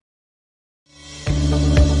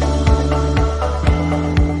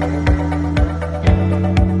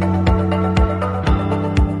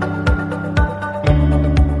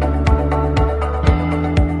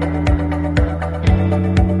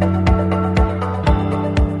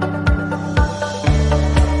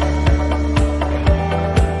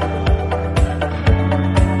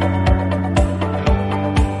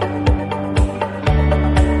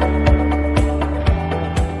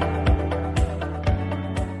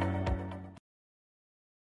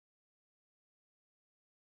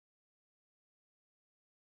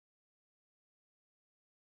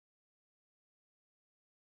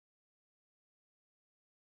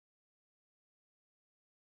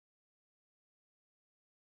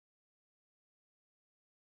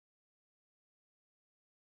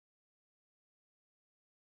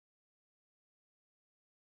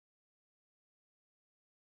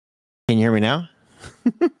Can you hear me now?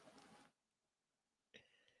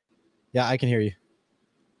 Yeah, I can hear you.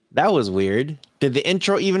 That was weird. Did the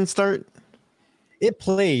intro even start? It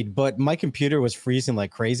played, but my computer was freezing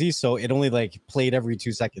like crazy, so it only like played every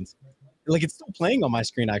 2 seconds. Like it's still playing on my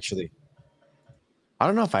screen, actually. I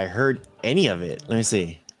don't know if I heard any of it. Let me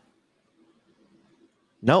see.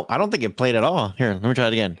 No, I don't think it played at all. Here, let me try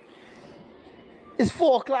it again. It's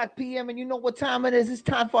 4:00 p.m. and you know what time it is. It's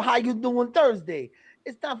time for How You Doing Thursday.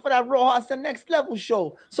 It's time for that Rojas the Next Level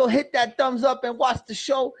show. So hit that thumbs up and watch the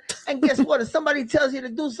show. And guess what? If somebody tells you to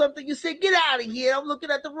do something, you say, get out of here. I'm looking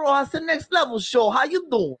at the Rojas the Next Level show. How you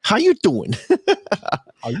doing? How you doing?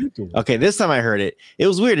 How you doing? Okay, this time I heard it. It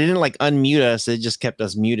was weird. It didn't like unmute us. It just kept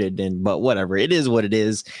us muted. But whatever. It is what it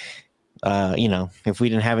is. If we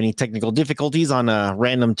didn't have any technical difficulties on a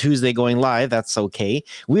random Tuesday going live, that's okay.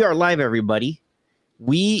 We are live, everybody.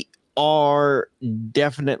 We are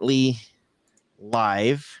definitely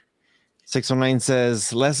live. 619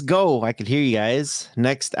 says, let's go. I could hear you guys.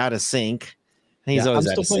 Next, out of sync. He's always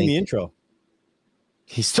I'm still playing the intro.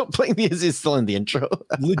 He's still playing the. Is he still in the intro?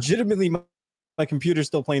 Legitimately, my computer's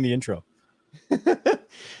still playing the intro.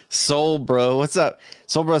 Soul Bro, what's up?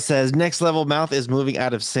 Soul Bro says, next level mouth is moving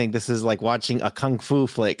out of sync. This is like watching a kung fu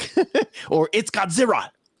flick. Or it's Godzilla.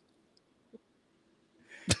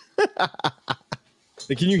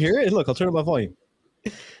 Can you hear it? Look, I'll turn up my volume.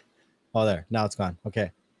 Oh, there. Now it's gone.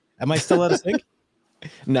 Okay. Am I still out of sync?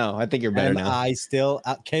 No, I think you're better now. I still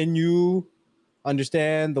can you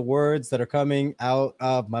understand the words that are coming out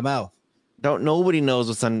of my mouth? Nobody knows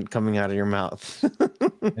what's coming out of your mouth.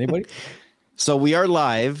 Anybody? So we are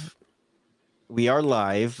live.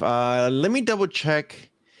 Let me double check.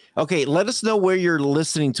 Okay, let us know where you're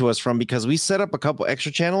listening to us from because we set up a couple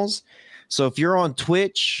extra channels. So if you're on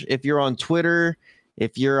Twitch, if you're on Twitter,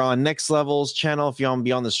 if you're on Next Level's channel, if you're on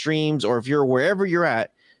Beyond the Streams, or if you're wherever you're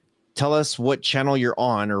at, tell us what channel you're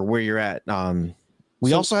on or where you're at.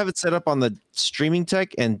 We also have it set up on the Streaming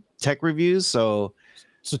Tech and Tech Reviews. So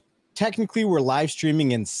technically, we're live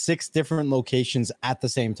streaming in 6 different locations at the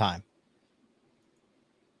same time.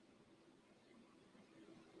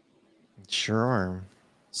 Sure.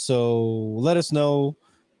 So let us know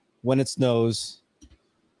when it snows.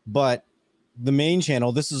 But the main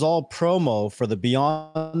channel, this is all promo for the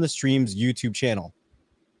Beyond the Streams YouTube channel.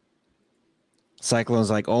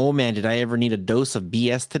 Cyclone's like, oh man, did I ever need a dose of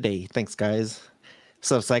BS today? Thanks, guys.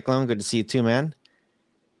 What's up, Cyclone? Good to see you too, man.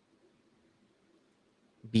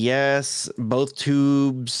 BS, both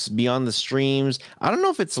tubes, Beyond the Streams. I don't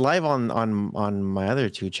know if it's live on my other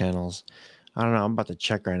 2 channels. I don't know. I'm about to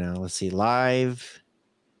check right now. Let's see. Live.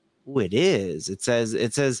 Oh, it is. It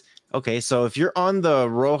says, okay, so if you're on the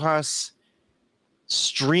Rojas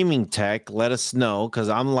Streaming Tech, let us know because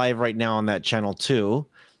I'm live right now on that channel too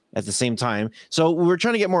at the same time. So we're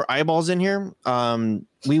trying to get more eyeballs in here.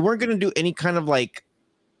 We weren't going to do any kind of like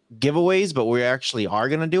giveaways, but we actually are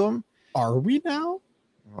going to do them. Are we now?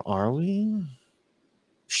 Are we?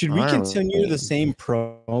 Should we continue the same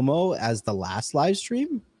promo as the last live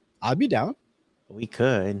stream? I'd be down. We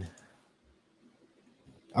could.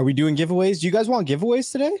 Are we doing giveaways? Do you guys want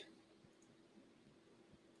giveaways today?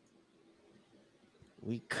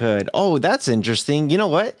 We could. Oh, that's interesting. You know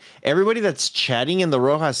what? Everybody that's chatting in the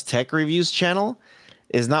Rojas Tech Reviews channel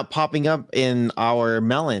is not popping up in our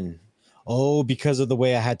Melon. Oh, because of the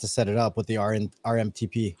way I had to set it up with the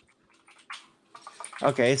RMTP.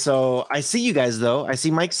 Okay, so I see you guys though. I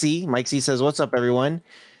see Mike C. Mike C says, "What's up, everyone?"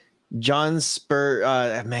 John Spur.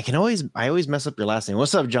 Man, I always mess up your last name.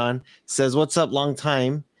 What's up, John? Says, "What's up? Long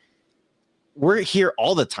time." We're here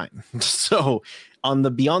all the time. So on the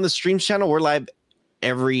Beyond the Streams channel, we're live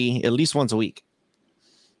at least once a week.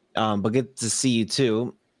 But good to see you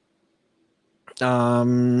too. Yeah.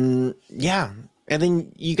 And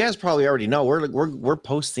then you guys probably already know we're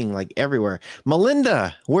posting like everywhere.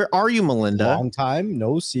 Melinda, where are you, Melinda? Long time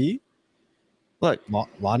no see. Look,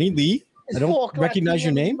 Lonnie Lee. I don't recognize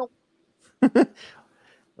your name.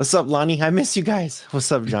 What's up, Lonnie? I miss you guys.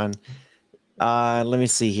 What's up, John? Let me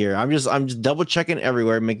see here. I'm just double checking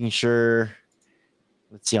everywhere, making sure.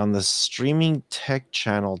 Let's see on the Streaming Tech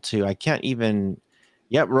channel too. I can't even.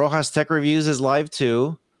 Yep, Rojas Tech Reviews is live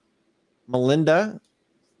too. Melinda,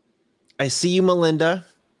 I see you, Melinda.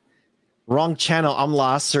 Wrong channel. I'm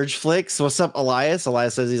lost. Surge Flicks. What's up, Elias?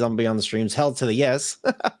 Elias says he's on Beyond the Streams. Hell to the yes.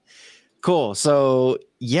 Cool. So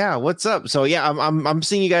yeah, what's up? So yeah, I'm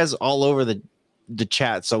seeing you guys all over the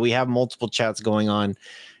chat. So we have multiple chats going on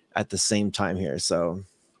at the same time here. So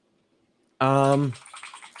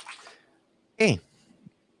hey.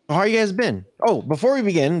 How you guys been? Oh, before we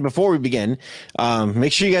begin,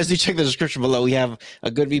 make sure you guys do check the description below. We have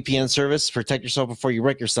a good VPN service. Protect yourself before you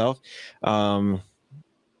wreck yourself. Well,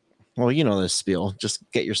 you know this spiel. Just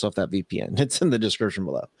get yourself that VPN. It's in the description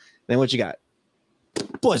below. Then what you got?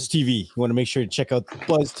 Buzz TV. You want to make sure to check out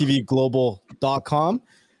buzztvglobal.com.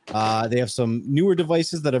 They have some newer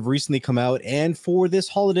devices that have recently come out, and for this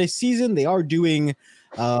holiday season, they are doing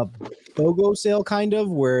a BOGO sale, kind of,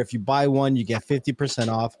 where if you buy one, you get 50%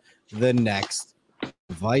 off the next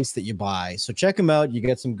device that you buy. So check them out. You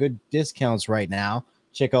get some good discounts right now.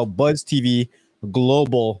 Check out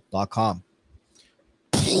buzztvglobal.com.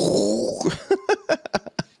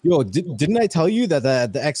 Yo, didn't I tell you that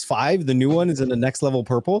the X5, the new one, is in the next level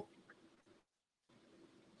purple?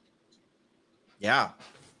 Yeah.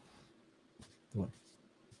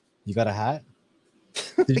 You got a hat?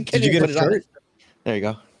 Did you get a shirt? There you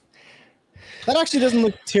go. That actually doesn't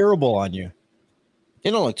look terrible on you.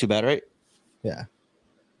 It don't look too bad, right? Yeah.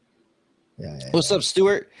 What's up,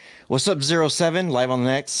 Stuart? What's up, 07? Live on the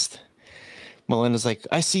next. Melinda's like,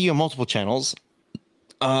 I see you on multiple channels.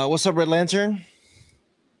 What's up, Red Lantern?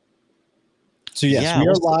 So yes, we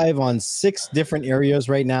are live on 6 different areas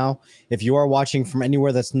right now. If you are watching from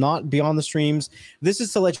anywhere that's not Beyond the Streams, this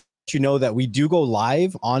is to let you know that we do go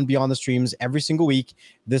live on Beyond the Streams every single week.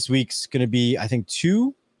 This week's going to be, I think,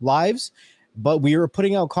 2 lives, but we are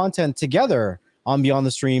putting out content together on Beyond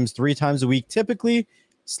the Streams 3 times a week. Typically,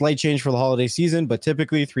 slight change for the holiday season, but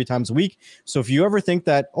typically 3 times a week. So if you ever think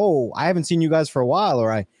that, oh, I haven't seen you guys for a while,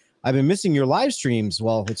 or I've been missing your live streams,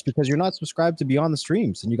 well, it's because you're not subscribed to Beyond the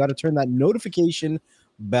Streams, and you got to turn that notification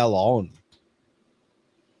bell on.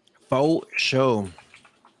 Faux show.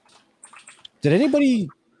 Did anybody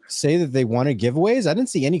say that they wanted giveaways? I didn't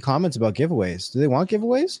see any comments about giveaways. Do they want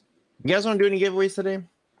giveaways? You guys want to do any giveaways today?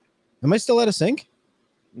 Am I still at a sink?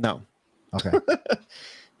 No. Okay. I'll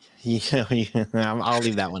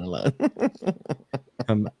leave that one alone.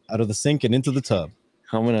 I'm out of the sink and into the tub.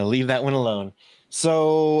 I'm going to leave that one alone.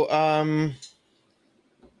 So,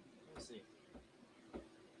 let's see.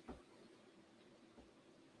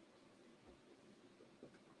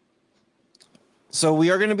 So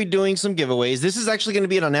we are going to be doing some giveaways. This is actually going to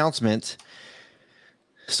be an announcement.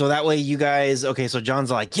 So that way you guys, okay, so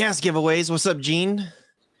John's like, yes, giveaways. What's up, Gene?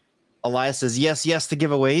 Elias says, yes to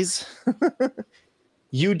giveaways.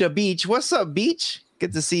 You da Beach. What's up, Beach?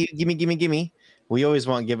 Good to see you. Gimme. We always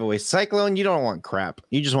want giveaways. Cyclone, you don't want crap.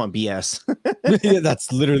 You just want BS. Yeah,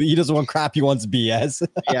 that's literally, he doesn't want crap. He wants BS.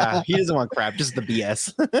 Yeah, he doesn't want crap, just the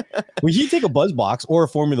BS. Will he take a Buzz box or a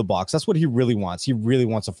formula box? That's what he really wants. He really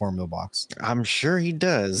wants a formula box. I'm sure he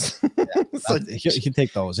does. Yeah, so, he'll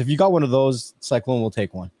take those. If you got one of those, Cyclone will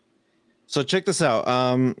take one. So check this out.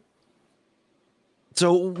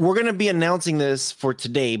 So we're going to be announcing this for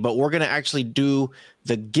today, but we're going to actually do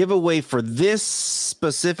the giveaway for this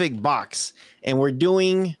specific box. And we're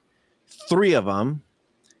doing 3 of them.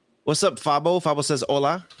 What's up, Fabo? Fabo says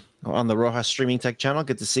hola on the Rojas Streaming Tech channel.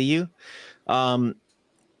 Good to see you. So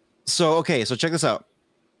check this out.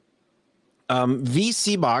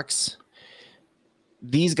 VC box.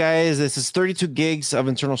 These guys, this is 32 gigs of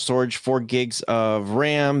internal storage, 4 gigs of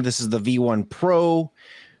RAM. This is the V1 Pro.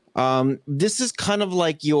 This is kind of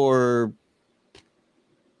like your,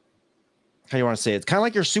 how do you want to say it? It's kind of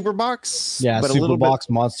like your super box. Yeah, but super a little box,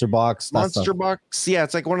 monster box. Monster box. Yeah,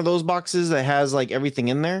 it's like one of those boxes that has like everything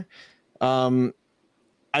in there.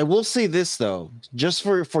 I will say this though, just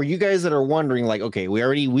for you guys that are wondering, like, okay,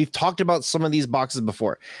 we've talked about some of these boxes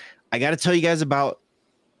before. I got to tell you guys about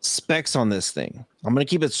specs on this thing. I'm going to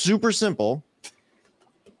keep it super simple.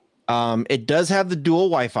 It does have the dual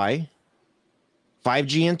Wi-Fi,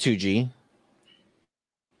 5G and 2G.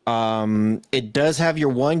 It does have your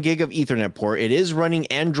 1 gig of Ethernet port. It is running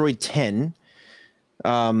Android 10.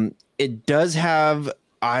 It does have,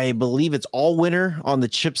 I believe it's all winner on the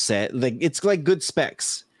chipset. Like it's like good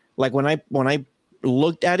specs. Like when I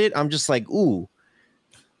looked at it, I'm just like, ooh.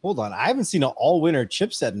 Hold on, I haven't seen an all winner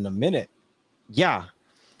chipset in a minute. Yeah.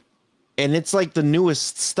 And it's like the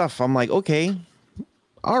newest stuff. I'm like, okay,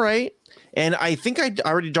 all right. And I think I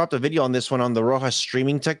already dropped a video on this one on the Rojas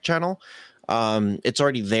Streaming Tech channel. It's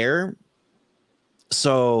already there.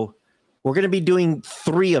 So we're going to be doing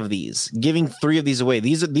 3 of these, giving 3 of these away.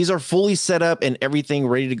 These are fully set up and everything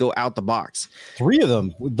ready to go out the box. 3 of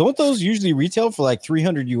them. Don't those usually retail for like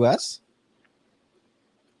 300 US?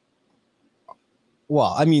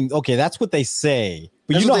 Well, I mean, okay, that's what they say,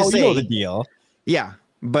 but you know the deal. Yeah,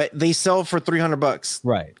 but they sell for $300,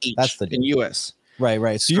 right? Each that's the deal. In US.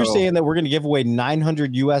 Right. So you're saying that we're going to give away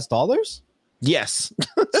 $900 US? Yes.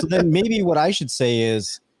 So then maybe what I should say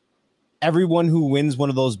is everyone who wins one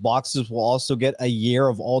of those boxes will also get a year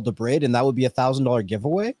of All the Brid, and that would be $1,000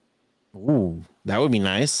 giveaway. Ooh, that would be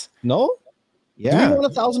nice. No? Yeah. Do we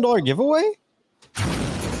want $1,000 giveaway?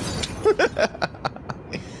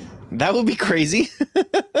 That would be crazy.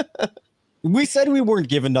 We said we weren't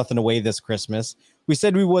giving nothing away this Christmas. We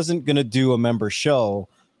said we wasn't going to do a member show.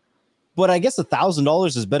 But I guess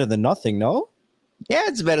 $1,000 is better than nothing, no? Yeah,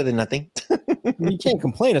 it's better than nothing. You can't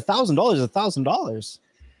complain. $1,000 is $1,000.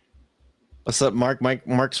 What's up, Mark?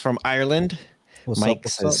 Mark's from Ireland. Mike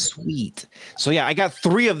says, sweet. So yeah, I got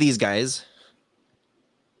 3 of these guys.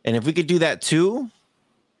 And if we could do that too,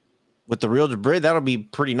 with the Real Debrid, that'll be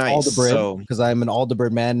pretty nice. All the Brid, because I'm an All the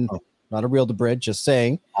Brid man, not a Real Debrid, just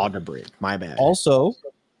saying. All the Brid, my bad. Also,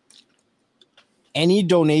 any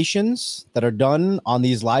donations that are done on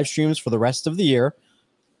these live streams for the rest of the year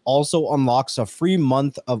also unlocks a free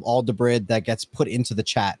month of All the Brid that gets put into the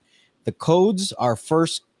chat. The codes are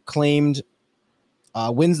first claimed,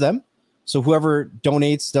 wins them. So whoever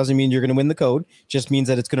donates doesn't mean you're going to win the code, just means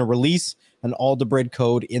that it's going to release an All the Brid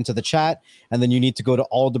code into the chat. And then you need to go to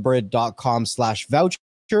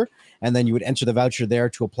allthebrid.com/voucher. And then you would enter the voucher there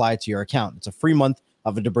to apply to your account. It's a free month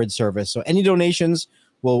of a Debrid service. So any donations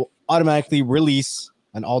will automatically release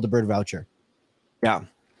an All the Brid voucher. Yeah.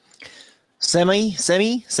 Semi's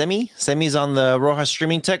on the Rojas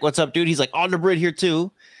Streaming Tech. What's up, dude? He's like, All the Brid here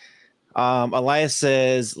too. Elias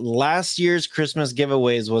says last year's Christmas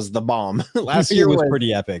giveaways was the bomb. Last year was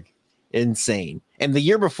pretty epic. Insane. And the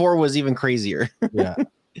year before was even crazier. Yeah.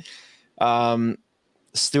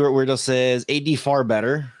 Stuart Weirdo says AD far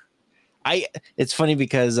better. It's funny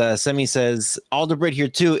because Semi says All the Brid here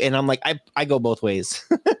too, and I'm like, I go both ways.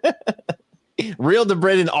 Real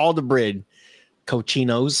Debrid and All the Brid.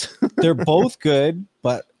 Cochinos. They're both good,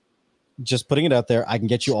 but just putting it out there, I can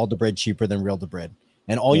get you All the Brid cheaper than Real Debrid.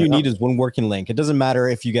 And all you need is one working link. It doesn't matter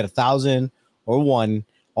if you get 1,000 or 1.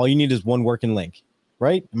 All you need is one working link.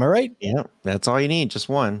 Right? Am I right? Yeah, that's all you need. Just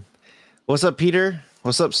one. What's up, Peter?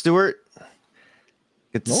 What's up, Stuart?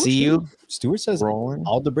 Good to see you. Stuart says Rolling.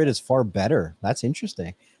 All the Brid is far better. That's interesting.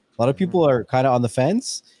 A lot of people are kind of on the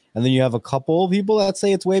fence, and then you have a couple of people that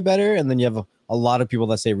say it's way better, and then you have a lot of people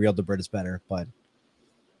that say Real Debrid is better. But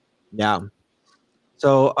yeah.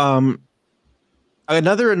 So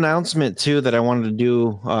another announcement too that I wanted to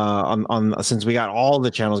do on since we got all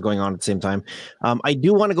the channels going on at the same time. I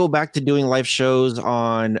do want to go back to doing live shows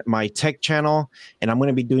on my tech channel, and I'm going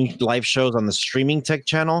to be doing live shows on the streaming tech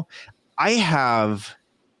channel. I have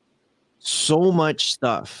so much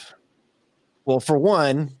stuff. Well, for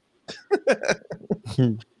one,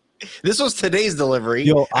 this was today's delivery.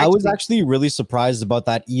 Yo, I was actually really surprised about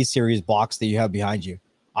that E-Series box that you have behind you.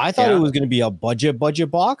 I thought it was going to be a budget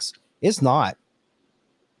box. It's not.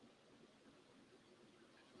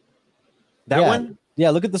 That one?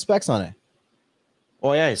 Yeah, look at the specs on it.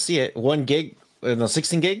 Oh, yeah, I see it. 1 gig. No,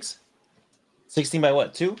 16 gigs? 16 by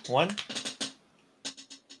what? 2? 1?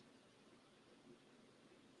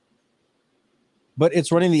 But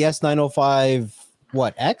it's running the S905,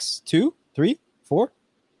 what, X? 2? 3? 4?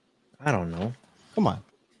 I don't know. Come on.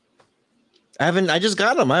 I just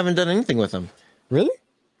got them. I haven't done anything with them. Really?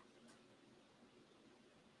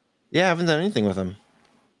 Yeah, I haven't done anything with them.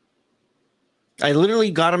 I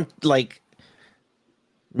literally got them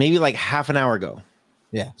maybe half an hour ago.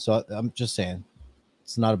 Yeah, so I'm just saying,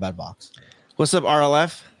 it's not a bad box. What's up,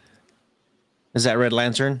 RLF? Is that Red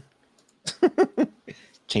Lantern?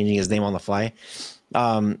 Changing his name on the fly.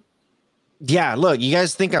 Yeah, look, you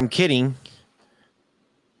guys think I'm kidding.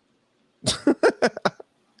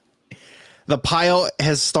 The pile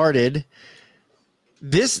has started.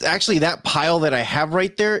 That pile that I have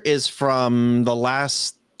right there is from the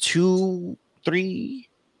last 2 weeks.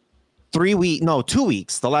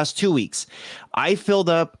 The last 2 weeks. I filled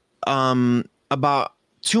up about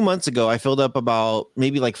 2 months ago. I filled up about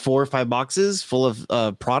maybe 4 or 5 boxes full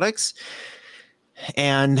of products.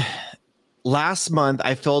 And last month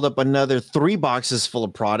I filled up another 3 boxes full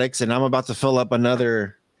of products, and I'm about to fill up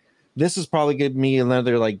another. This is probably give me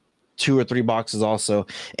another 2 or 3 boxes also.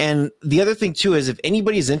 And the other thing too is if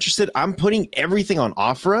anybody's interested, I'm putting everything on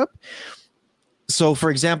OfferUp. So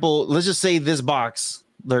for example, let's just say this box,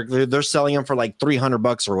 they're selling them for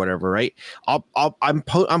 $300 or whatever, right? I'm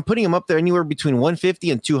putting them up there anywhere between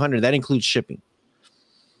 $150 and $200. That includes shipping.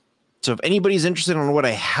 So if anybody's interested in what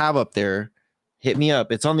I have up there, hit me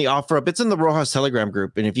up. It's on the OfferUp. It's in the Rojas Telegram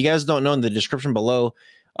group. And if you guys don't know, in the description below,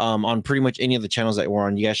 on pretty much any of the channels that we're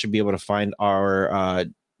on, you guys should be able to find our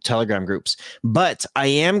Telegram groups. But I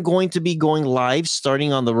am going to be going live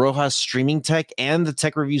starting on the Rojas Streaming Tech and the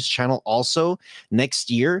Tech Reviews channel also next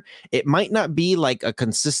year. It might not be a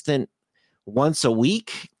consistent once a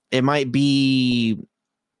week, it might be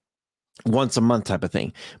once a month type of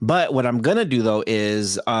thing. But what I'm gonna do though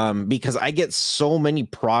is because I get so many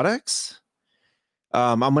products,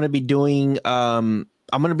 I'm gonna be doing I'm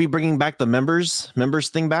gonna be bringing back the members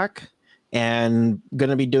thing back, and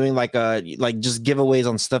gonna be doing like just giveaways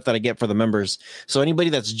on stuff that I get for the members. So anybody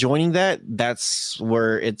that's joining that's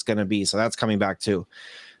where it's gonna be. So that's coming back too.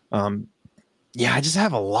 Yeah, I just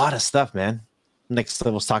have a lot of stuff, man. Next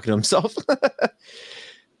Level's talking to himself.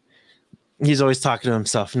 He's always talking to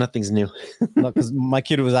himself. Nothing's new. No, because my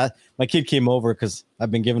kid came over because I've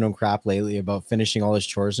been giving him crap lately about finishing all his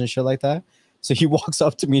chores and shit like that. So he walks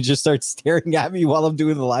up to me and just starts staring at me while I'm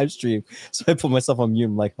doing the live stream. So I put myself on mute.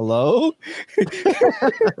 I'm like, hello?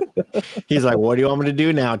 He's like, what do you want me to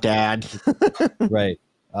do now, Dad? Right.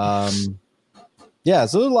 Yeah,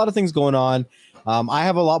 so there's a lot of things going on. I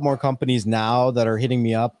have a lot more companies now that are hitting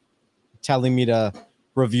me up, telling me to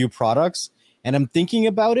review products. And I'm thinking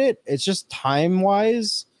about it. It's just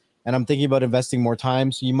time-wise. And I'm thinking about investing more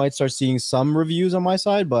time. So you might start seeing some reviews on my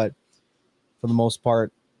side. But for the most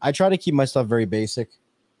part, I try to keep my stuff very basic.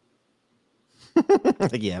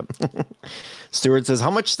 Yeah. Stuart says,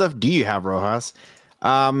 how much stuff do you have, Rojas?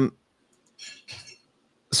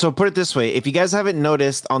 So put it this way. If you guys haven't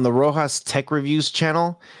noticed, on the Rojas Tech Reviews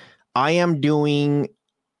channel, I am doing,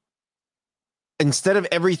 instead of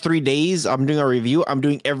every 3 days, I'm doing a review. I'm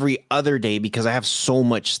doing every other day because I have so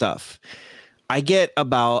much stuff. I get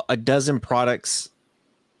about a dozen products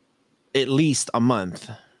at least a month.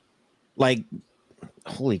 Like,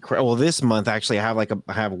 holy crap. Well, this month, actually, I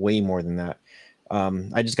have way more than that.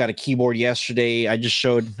 I just got a keyboard yesterday. I just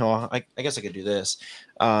showed, I guess I could do this.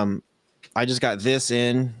 I just got this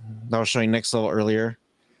in. I was showing Next Level earlier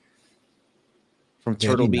from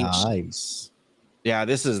Turtle Beach. Nice. Yeah,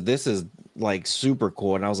 this is like super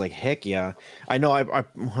cool. And I was like, heck yeah. I know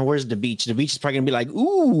where's the beach? The beach is probably gonna be like,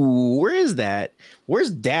 ooh, where is that? Where's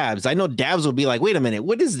Dabs? I know Dabs will be like, wait a minute,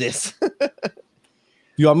 what is this?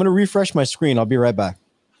 Yo, I'm gonna refresh my screen. I'll be right back.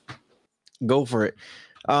 Go for it.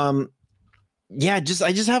 Yeah, I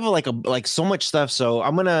just have like so much stuff. So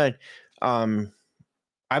I'm gonna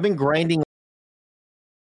I've been grinding.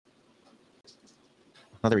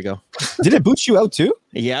 Oh, there we go. Did it boot you out too?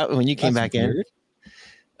 Yeah, when you came back in.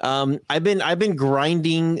 I've been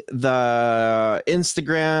grinding the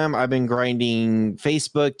Instagram. I've been grinding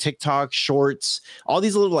Facebook, TikTok, Shorts, all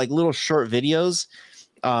these little short videos.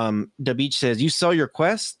 The Beach says, you sell your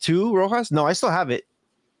quest too, Rojas? No, I still have it.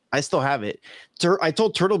 I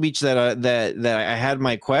told Turtle Beach that I had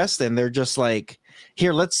my quest, and they're just like,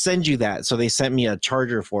 here, let's send you that. So they sent me a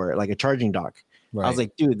charger for it, like a charging dock. Right. I was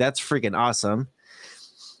like, dude, that's freaking awesome.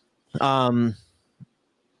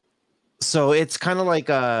 So it's kind of like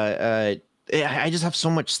I just have so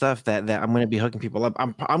much stuff that I'm going to be hooking people up.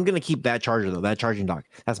 I'm going to keep that charger though, that charging dock.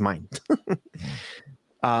 That's mine.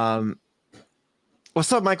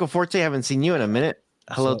 What's up, Michael Forte? I haven't seen you in a minute.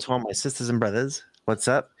 Hello to all my sisters and brothers. What's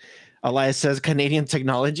up? Elias says Canadian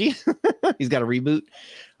technology. He's got a reboot.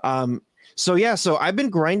 So I've been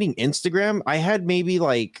grinding Instagram. I had maybe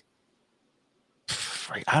like,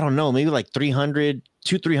 I don't know, maybe like 300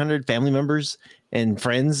 family members and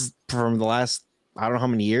friends from the last, I don't know how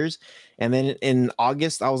many years. And then in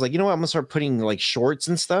August, I was like, you know what? I'm gonna start putting like shorts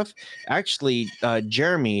and stuff. Actually,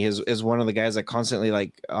 Jeremy is one of the guys that constantly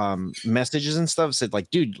like messages and stuff, said like,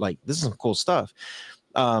 dude, like this is some cool stuff.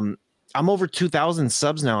 I'm over 2,000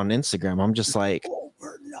 subs now on Instagram. I'm just like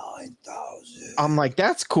over 9,000. I'm like,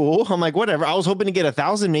 that's cool. I'm like, whatever. I was hoping to get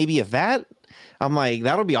 1,000, maybe if that. I'm like,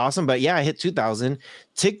 that'll be awesome. But yeah, I hit 2,000.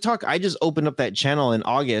 TikTok, I just opened up that channel in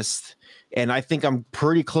August, and I think I'm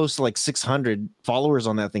pretty close to like 600 followers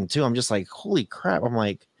on that thing too. I'm just like, holy crap. I'm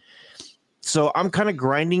like, so I'm kind of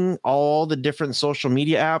grinding all the different social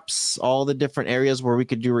media apps, all the different areas where we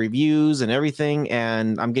could do reviews and everything.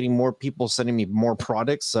 And I'm getting more people sending me more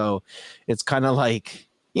products. So it's kind of like,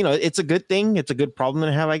 you know, it's a good thing. It's a good problem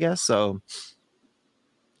to have, I guess. So,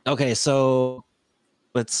 okay. So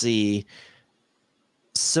let's see.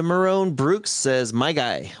 Cimarron Brooks says, my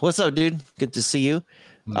guy. What's up, dude? Good to see you.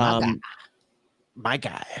 My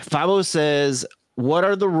guy. Fabo says, what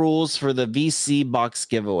are the rules for the VC box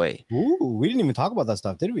giveaway? Ooh, we didn't even talk about that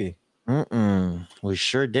stuff, did we? We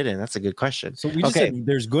sure didn't. That's a good question. So we just said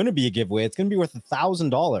there's going to be a giveaway. It's going to be worth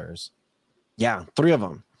 $1,000. Yeah, 3 of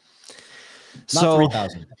them. Not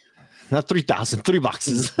 3,000. Not 3,000. 3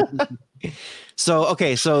 boxes. So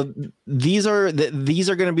okay, so these are going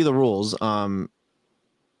to be the rules. So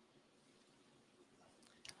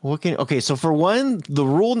for one, the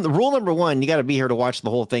rule number 1, you got to be here to watch the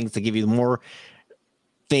whole thing to give you more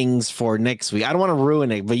things for next week. I don't want to ruin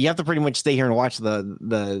it, but you have to pretty much stay here and watch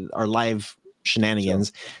our live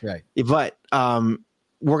shenanigans. Sure. Right. But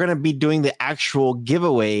we're going to be doing the actual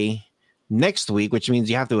giveaway next week, which means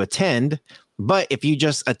you have to attend. But if you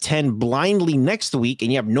just attend blindly next week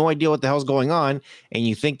and you have no idea what the hell's going on and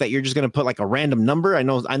you think that you're just going to put like a random number, I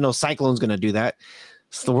know Cyclone's going to do that.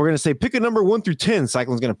 So we're going to say pick a number 1 through 10.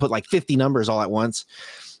 Cyclone's going to put like 50 numbers all at once.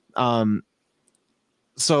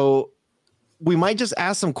 So we might just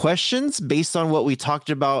ask some questions based on what we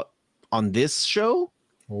talked about on this show,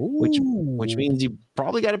 which means you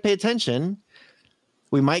probably got to pay attention.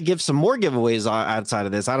 We might give some more giveaways outside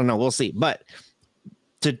of this. I don't know. We'll see. But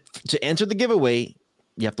to enter the giveaway,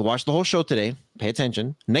 you have to watch the whole show today. Pay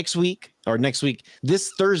attention. Next week,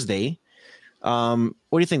 this Thursday. What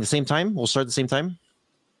do you think? The same time? We'll start at the same time.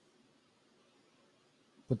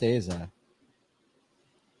 What day is that?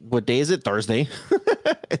 What day is it? Thursday.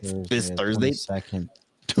 It's this Thursday. 22nd.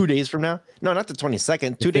 2 days from now? No, not the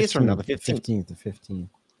 22nd. 2 days from now, the 15th. The 15th.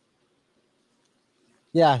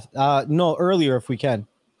 Yeah. No, earlier if we can.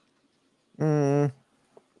 No?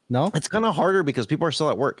 It's kind of harder because people are still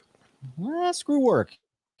at work. Screw work.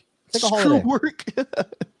 Take a Screw holiday. work.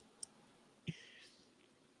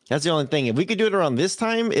 That's the only thing. If we could do it around this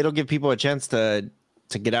time, it'll give people a chance to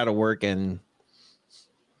get out of work and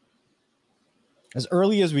as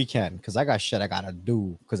early as we can, because I got shit I gotta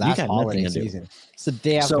do. Because that's holiday season. It's the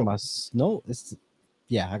day after my snow.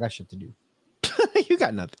 I got shit to do. You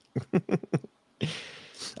got nothing.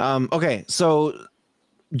 Okay, so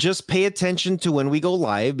just pay attention to when we go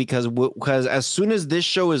live because as soon as this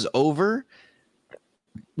show is over,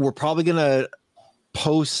 we're probably gonna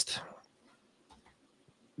post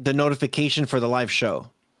the notification for the live show.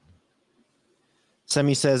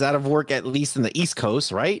 Semi says out of work, at least in the East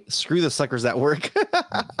Coast, right? Screw the suckers at work.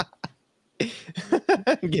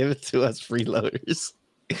 Give it to us freeloaders.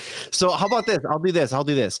 So how about this? I'll do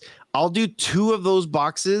this. I'll do 2 of those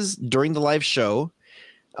boxes during the live show.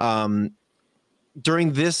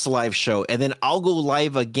 During this live show, and then I'll go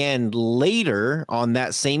live again later on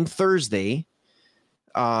that same Thursday.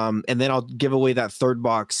 And then I'll give away that 3rd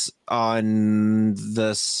box on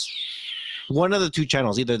one of the 2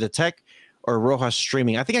 channels, either the Tech or Rojas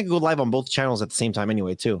Streaming. I think I can go live on both channels at the same time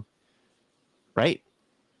anyway, too. Right?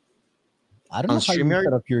 I don't know how you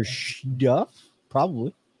set up your stuff.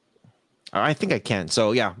 Probably. I think I can.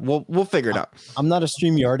 So yeah, we'll figure it out. I'm not a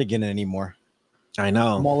StreamYardigan anymore. I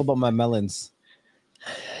know. I'm all about my melons.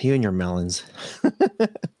 You and your melons.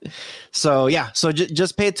 So yeah, so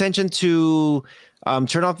just pay attention to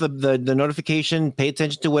turn off the notification. Pay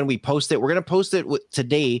attention to when we post it. We're gonna post it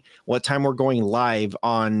today. What time we're going live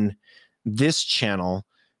on this channel,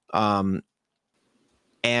 and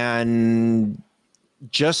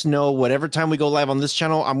just know whatever time we go live on this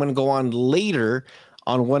channel, I'm gonna go on later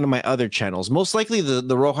on one of my other channels. Most likely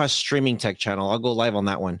the Rojas Streaming Tech channel. I'll go live on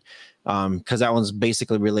that one because that one's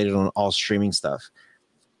basically related on all streaming stuff.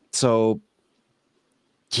 So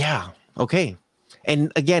yeah, okay.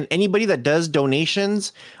 And again, anybody that does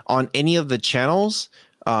donations on any of the channels,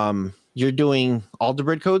 you're doing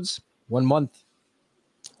Alderbrid codes. 1 month.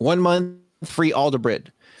 1 month free Alderbrid.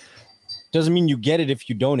 Doesn't mean you get it if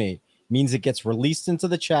you donate. It means it gets released into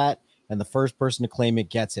the chat and the first person to claim it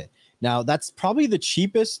gets it. Now, that's probably the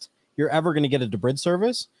cheapest you're ever going to get a Debrid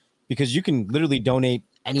service because you can literally donate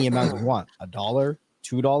any amount you want. $1,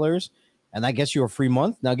 $2, and that gets you a free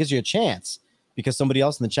month. Now it gives you a chance because somebody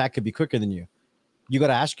else in the chat could be quicker than you. You got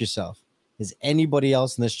to ask yourself, is anybody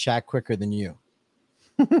else in this chat quicker than you?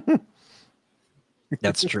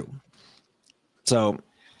 That's true. So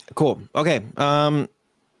cool. Okay.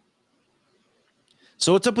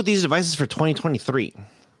 So what's up with these devices for 2023?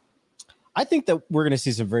 I think that we're going to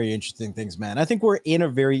see some very interesting things, man. I think we're in a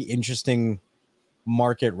very interesting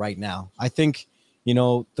market right now. I think,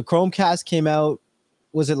 the Chromecast came out,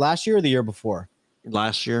 was it last year or the year before?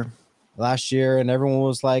 Last year, and everyone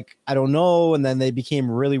was like, I don't know. And then they became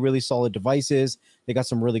really, really solid devices. They got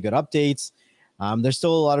some really good updates. There's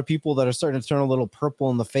still a lot of people that are starting to turn a little purple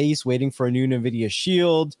in the face, waiting for a new NVIDIA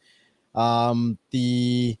Shield.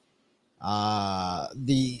 The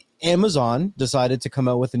Amazon decided to come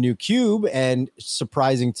out with a new Cube, and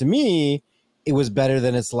surprising to me, it was better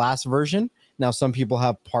than its last version. Now, some people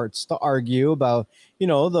have parts to argue about,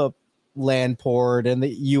 the LAN port and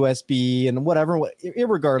the USB and whatever.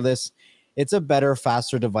 Irregardless, it's a better,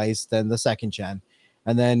 faster device than the second gen.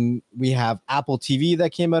 And then we have Apple TV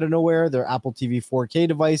that came out of nowhere. Their Apple TV 4K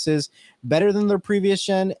devices, better than their previous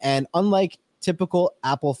gen. And unlike typical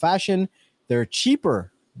Apple fashion, they're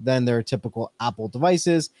cheaper than their typical Apple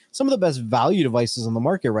devices. Some of the best value devices on the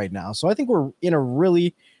market right now. So I think we're in a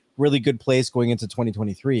really, really good place going into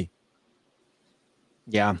 2023.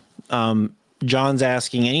 Yeah. John's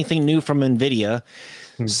asking anything new from Nvidia.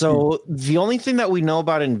 So the only thing that we know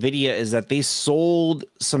about Nvidia is that they sold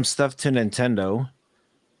some stuff to Nintendo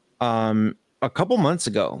a couple months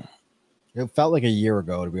ago. It felt like a year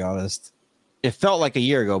ago, to be honest. It felt like a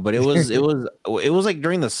year ago, but it was like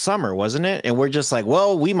during the summer, wasn't it? And we're just like,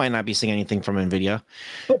 well, we might not be seeing anything from Nvidia.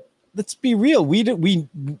 But let's be real. We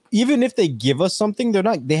even if they give us something,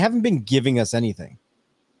 they haven't been giving us anything.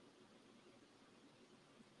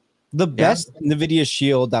 The best NVIDIA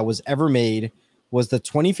Shield that was ever made was the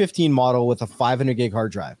 2015 model with a 500 gig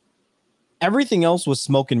hard drive. Everything else was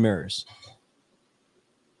smoke and mirrors.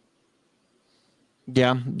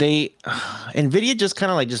 Yeah, Nvidia just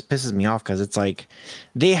kind of like just pisses me off because it's like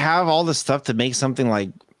they have all the stuff to make something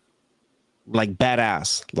like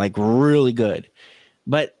badass, like really good,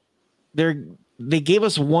 but they gave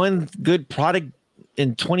us one good product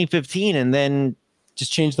in 2015 and then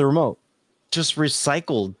just changed the remote, just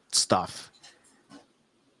recycled stuff.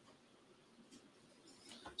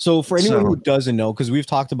 So for anyone who doesn't know, because we've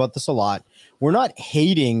talked about this a lot, we're not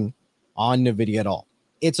hating on NVIDIA at all.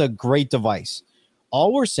 It's a great device.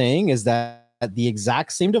 All we're saying is that the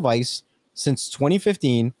exact same device since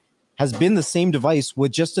 2015 has been the same device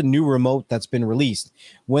with just a new remote that's been released.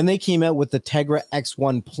 When they came out with the Tegra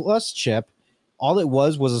X1 Plus chip, all it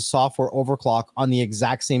was a software overclock on the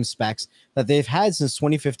exact same specs that they've had since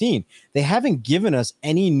 2015. They haven't given us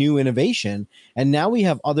any new innovation. And now we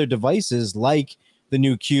have other devices like the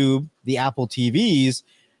new Cube, the Apple TVs,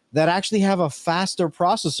 that actually have a faster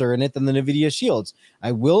processor in it than the NVIDIA Shields.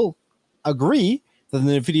 I will agree that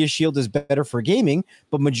the NVIDIA Shield is better for gaming,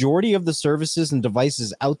 but majority of the services and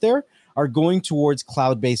devices out there are going towards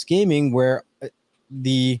cloud-based gaming where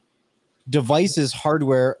the device's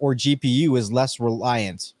hardware or GPU is less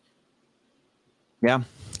reliant. Yeah.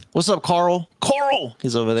 What's up, Carl? Carl!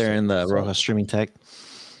 He's over there in the Roja Streaming Tech.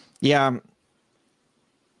 Yeah.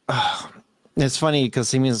 It's funny because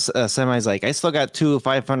Semi's like, I still got 2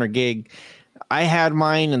 500 gig. I had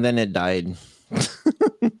mine and then it died.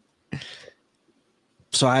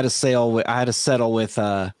 So I had to settle with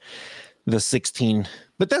the 16.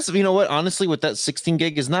 But that's, you know what, honestly, with that 16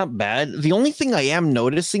 gig is not bad. The only thing I am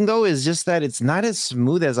noticing though is just that it's not as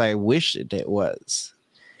smooth as I wished it was.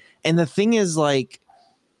 And the thing is, like,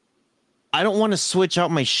 I don't want to switch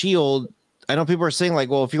out my Shield. I know people are saying like,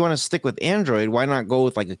 well, if you want to stick with Android, why not go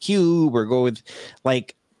with like a Cube or go with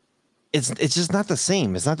like, it's just not the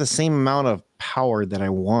same. It's not the same amount of power that I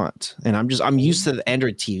want. And I'm used to the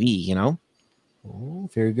Android TV, you know? Oh,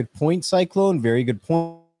 very good point, Cyclone. Very good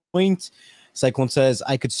point. Cyclone says,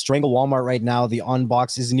 I could strangle Walmart right now. The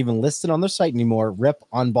Unbox isn't even listed on their site anymore. Rip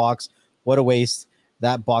Unbox. What a waste.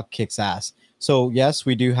 That bot kicks ass. So, yes,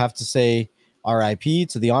 we do have to say RIP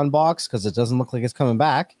to the Unbox because it doesn't look like it's coming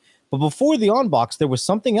back. But before the Unbox, there was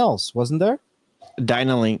something else, wasn't there?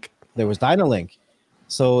 Dynalink. There was Dynalink.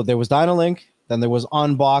 So there was Dynalink. Then there was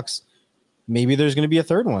Unbox. Maybe there's going to be a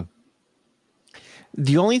third one.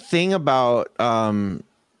 The only thing about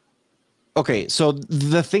okay, so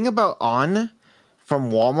the thing about On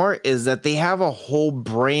from Walmart is that they have a whole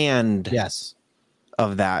brand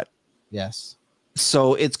of that. Yes.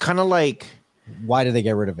 So it's kind of like, why did they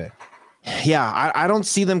get rid of it? Yeah, I don't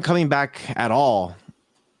see them coming back at all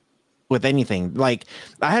with anything. Like,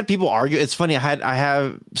 I had people argue. It's funny. I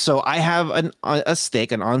have a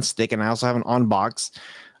stick, an On stick, and I also have an On box.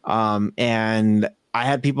 And I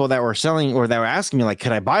had people that were selling or that were asking me like,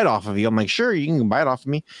 could I buy it off of you? I'm like, sure, you can buy it off of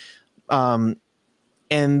me. And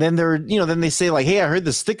then then they say like, hey, I heard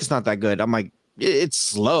the stick is not that good. I'm like, it's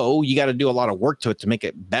slow. You got to do a lot of work to it to make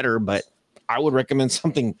it better. But I would recommend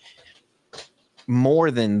something more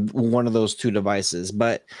than one of those two devices.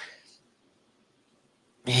 But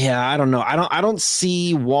yeah, I don't know. I don't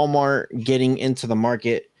see Walmart getting into the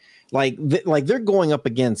market like they're going up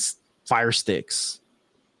against Fire Sticks,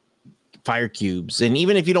 Fire Cubes, and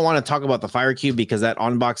even if you don't want to talk about the Fire Cube because that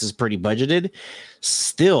Unbox is pretty budgeted,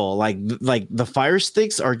 still like the Fire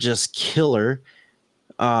Sticks are just killer.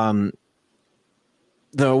 The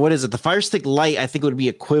Fire Stick Lite I think would be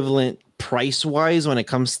equivalent price wise when it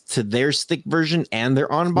comes to their stick version and their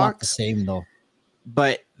Unbox. Not the same though.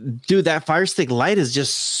 But dude, that Fire Stick Lite is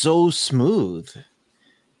just so smooth.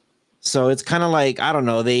 So it's kind of like, I don't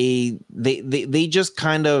know, they just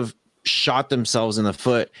kind of shot themselves in the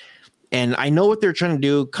foot. And I know what they're trying to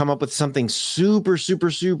do, come up with something super,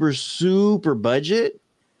 super, super, super budget.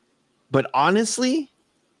 But honestly,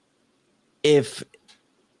 if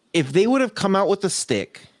they would have come out with a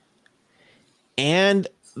stick and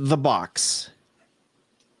the box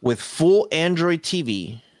with full Android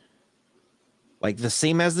TV, like the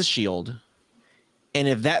same as the Shield, and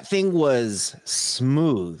if that thing was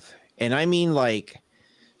smooth and I mean like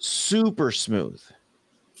super smooth,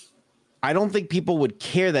 I don't think people would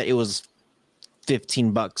care that it was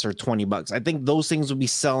 $15 or $20. I think those things would be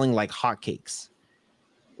selling like hotcakes.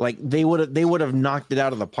 Like they would have knocked it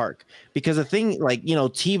out of the park, because the thing, like, you know,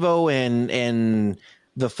 TiVo and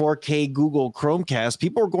the 4K Google Chromecast,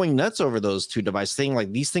 people are going nuts over those two devices, saying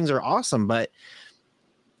like these things are awesome, but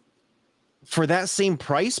for that same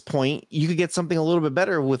price point, you could get something a little bit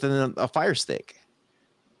better within a Fire Stick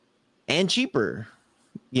and cheaper,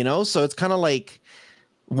 you know? So it's kind of like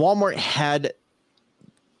Walmart had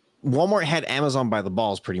Amazon by the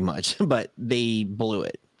balls pretty much, but they blew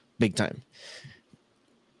it big time.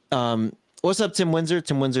 What's up, Tim Windsor?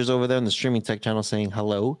 Tim Windsor's over there on the Streaming Tech channel saying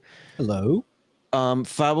hello. Hello.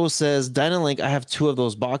 Fabo says, Dynalink, I have 2 of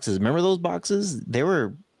those boxes. Remember those boxes? They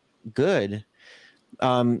were good.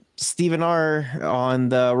 Stephen R on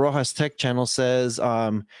the Rojas Tech channel says,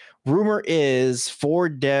 rumor is 4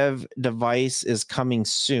 dev device is coming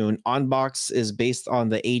soon. Onbox is based on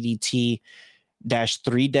the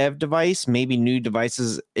ADT-3 dev device. Maybe new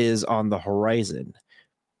devices is on the horizon.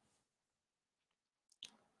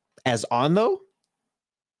 As on though,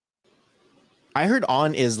 I heard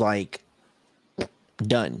on is like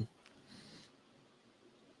done.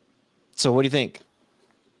 So what do you think?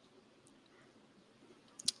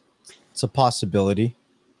 It's a possibility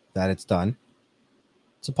that it's done.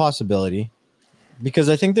 It's a possibility, because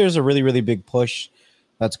I think there's a really, really big push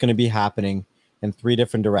that's going to be happening in 3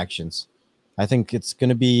 different directions. I think it's going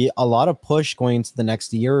to be a lot of push going into the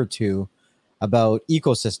next year or two about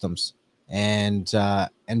ecosystems and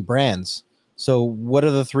brands. So what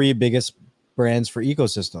are the 3 biggest brands for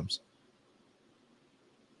ecosystems?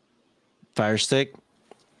 Fire Stick,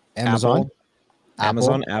 Amazon,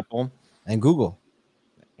 Apple, and Google.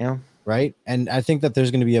 Yeah. Right. And I think that there's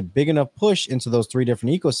going to be a big enough push into those 3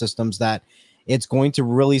 different ecosystems that it's going to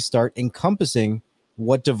really start encompassing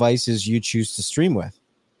what devices you choose to stream with.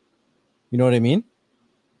 You know what I mean?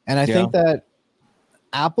 And I think that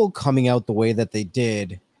Apple coming out the way that they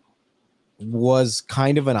did was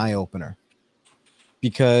kind of an eye-opener,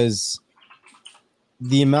 because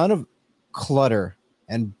the amount of clutter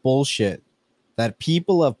and bullshit that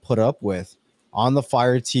people have put up with on the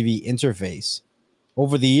Fire TV interface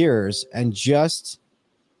over the years and just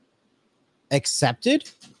accepted,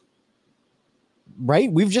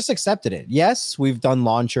 right? We've just accepted it. Yes, we've done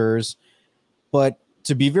launchers, but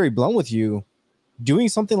to be very blunt with you, doing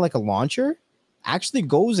something like a launcher actually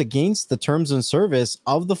goes against the terms and service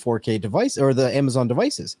of the 4K device or the Amazon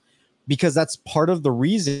devices, because that's part of the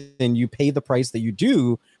reason you pay the price that you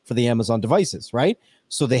do for the Amazon devices, right?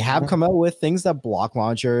 So they have come out with things that block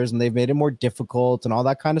launchers, and they've made it more difficult and all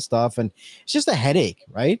that kind of stuff. And it's just a headache,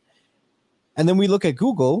 right? And then we look at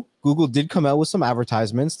Google. Google did come out with some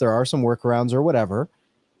advertisements. There are some workarounds or whatever.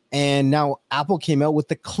 And now Apple came out with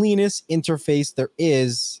the cleanest interface there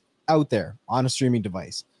is out there on a streaming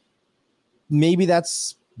device. Maybe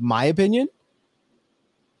that's my opinion.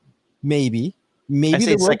 Maybe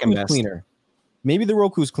the Roku's cleaner. Maybe the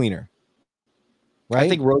Roku's cleaner. Right? I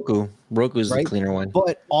think Roku's the cleaner one.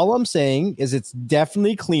 But all I'm saying is it's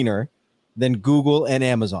definitely cleaner than Google and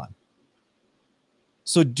Amazon.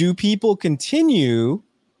 So do people continue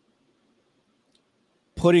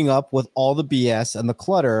putting up with all the BS and the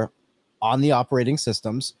clutter on the operating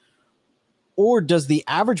systems? Or does the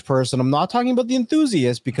average person, I'm not talking about the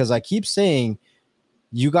enthusiast, because I keep saying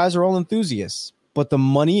you guys are all enthusiasts, but the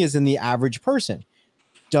money is in the average person.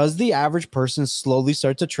 Does the average person slowly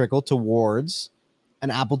start to trickle towards an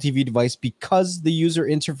Apple TV device because the user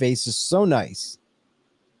interface is so nice?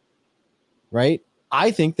 Right?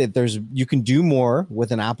 I think that you can do more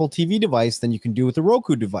with an Apple TV device than you can do with a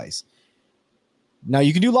Roku device. Now,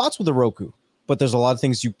 you can do lots with a Roku, but there's a lot of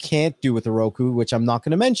things you can't do with a Roku, which I'm not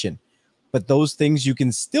going to mention. But those things you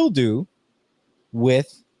can still do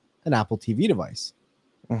with an Apple TV device.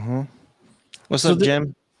 Mm-hmm. What's up,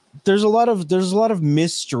 Jim? There's a lot of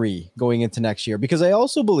mystery going into next year, because I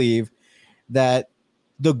also believe that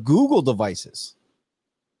the Google devices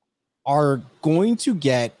are going to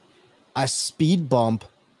get a speed bump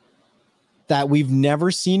that we've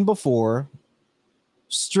never seen before,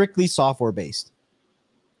 strictly software based.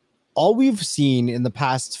 All we've seen in the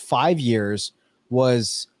past 5 years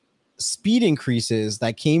was speed increases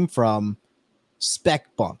that came from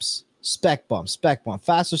spec bumps,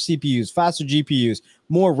 faster CPUs, faster GPUs,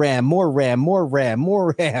 more RAM,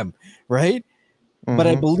 right? Mm-hmm. But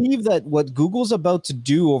I believe that what Google's about to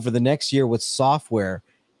do over the next year with software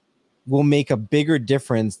will make a bigger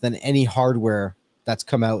difference than any hardware that's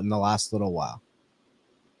come out in the last little while.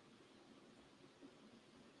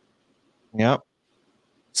 Yep.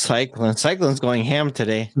 Cyclone's going ham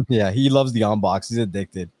today. Yeah, he loves the unbox. He's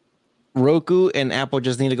addicted. Roku and Apple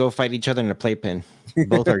just need to go fight each other in a playpen.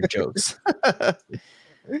 Both are jokes.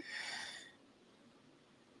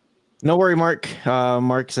 No worry, Mark.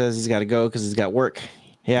 Mark says he's got to go because he's got work.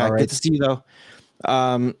 Yeah, All right. good to see you though.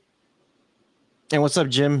 And what's up,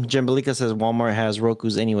 Jim? Jim Belika says Walmart has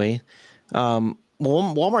Rokus anyway.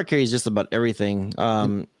 Walmart carries just about everything.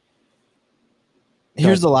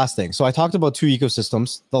 Here's the last thing. So I talked about 2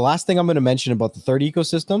 ecosystems. The last thing I'm going to mention about the third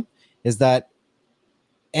ecosystem is that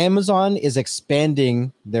Amazon is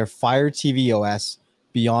expanding their Fire TV OS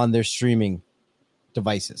beyond their streaming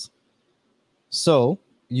devices. So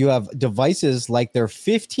you have devices like their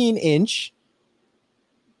 15-inch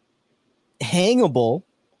hangable,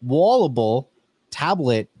 wallable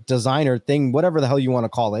tablet designer thing, whatever the hell you want to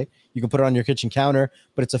call it. You can put it on your kitchen counter,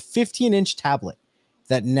 but it's a 15-inch tablet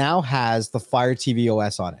that now has the Fire TV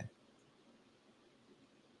OS on it.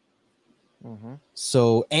 Mm-hmm.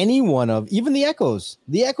 So any one of, even the Echoes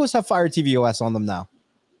have Fire TV OS on them now,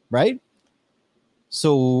 right?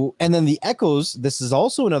 So, and then the Echoes, this is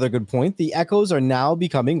also another good point. The Echoes are now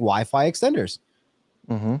becoming Wi-Fi extenders,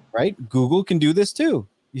 right? Google can do this too.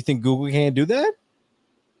 You think Google can't do that?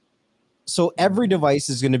 So every device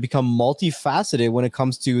is going to become multifaceted when it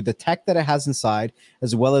comes to the tech that it has inside,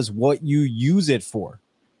 as well as what you use it for.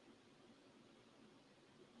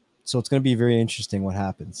 So it's going to be very interesting what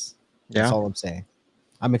happens. Yeah. That's all I'm saying.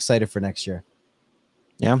 I'm excited for next year.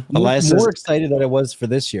 Yeah. More excited than I was for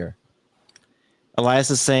this year.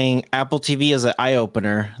 Elias is saying Apple TV is an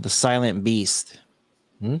eye-opener, the silent beast.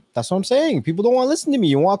 That's what I'm saying. People don't want to listen to me.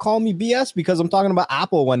 You want to call me BS because I'm talking about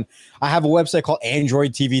Apple when I have a website called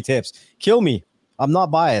Android TV Tips. Kill me. I'm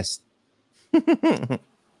not biased. Me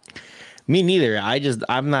neither.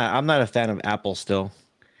 I'm not a fan of Apple still.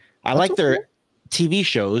 I like their TV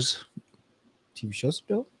shows. TV shows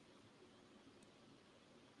still?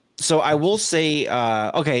 So I will say,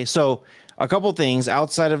 okay, so a couple things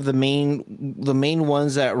outside of the main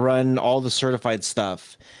ones that run all the certified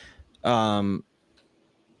stuff.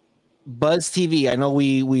 Buzz TV, I know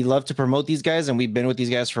we love to promote these guys, and we've been with these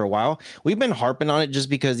guys for a while. We've been harping on it just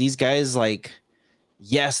because these guys, like,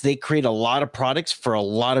 yes, they create a lot of products for a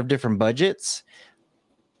lot of different budgets.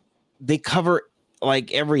 They cover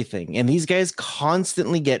like everything, and these guys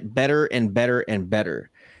constantly get better and better and better.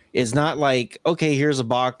 It's not like, okay, here's a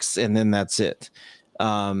box and then that's it.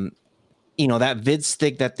 That vid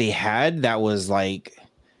stick that they had, that was like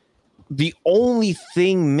the only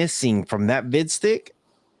thing missing from that vid stick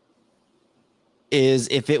is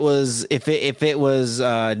if it was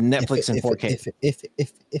Netflix in 4K. If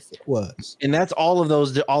it was. And that's all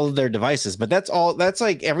of their devices, but that's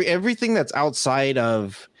like everything that's outside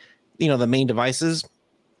of the main devices,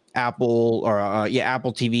 Apple or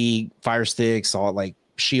Apple TV, Fire Sticks, all like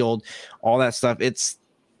Shield, all that stuff.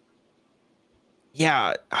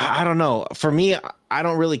 I don't know. For me, I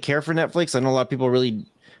don't really care for Netflix. I know a lot of people really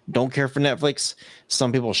don't care for Netflix.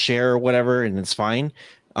 Some people share or whatever, and it's fine.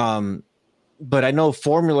 But I know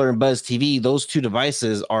Formula and Buzz TV, those two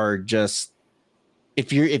devices are just,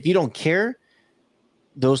 if you don't care,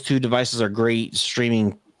 those two devices are great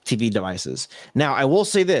streaming TV devices. Now, I will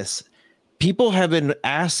say this. People have been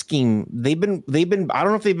asking, they've been, I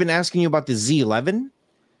don't know if they've been asking you about the Z11,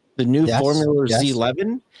 the new Formula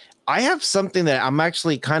Z11. I have something that I'm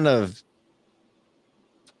actually kind of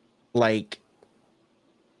like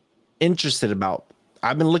interested about.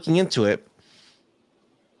 I've been looking into it.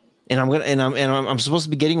 And I'm supposed to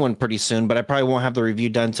be getting one pretty soon, but I probably won't have the review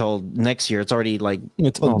done until next year. It's already like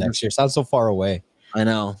until next year. Sounds so far away. I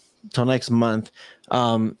know, till next month.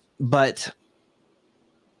 But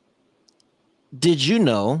did you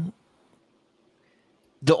know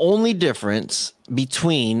the only difference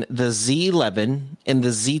between the Z11 and the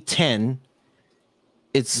Z10?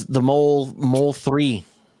 It's the Mole 3.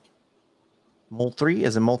 Mole 3?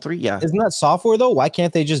 Is it Mole 3? Yeah. Isn't that software though? Why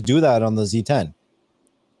can't they just do that on the Z10?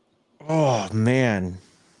 Oh man.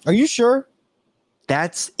 Are you sure?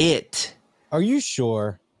 That's it. Are you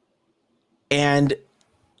sure? And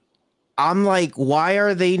I'm like, why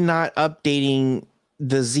are they not updating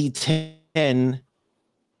the Z10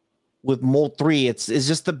 with Mole 3? It's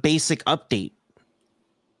just the basic update.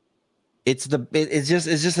 It's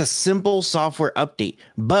just a simple software update.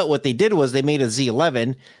 But what they did was they made a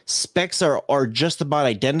Z11. Specs are just about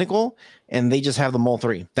identical, and they just have the Mole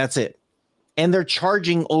 3. That's it. And they're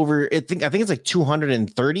charging over, I think it's like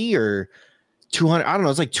 230 or 200. I don't know.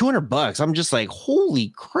 It's like $200. I'm just like, holy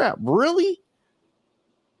crap, really?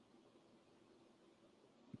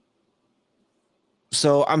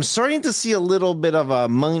 So I'm starting to see a little bit of a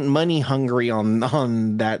money hungry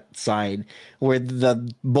on that side, where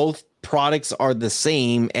the both products are the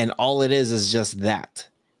same, and all it is just that.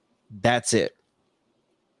 That's it.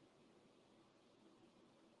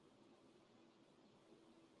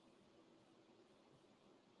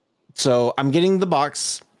 So I'm getting the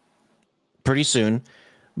box pretty soon,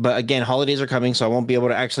 but again, holidays are coming, so I won't be able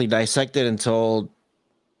to actually dissect it until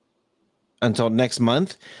next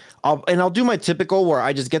month. I'll do my typical where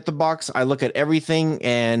I just get the box, I look at everything,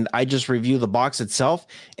 and I just review the box itself,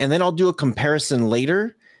 and then I'll do a comparison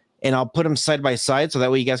later, and I'll put them side by side so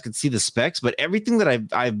that way you guys can see the specs. But everything that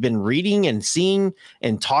I've been reading and seeing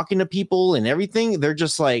and talking to people and everything, they're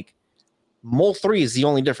just like, Mole 3 is the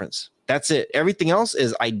only difference. That's it. Everything else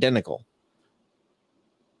is identical.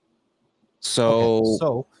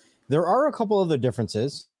 So there are a couple other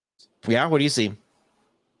differences. Yeah, what do you see?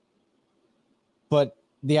 But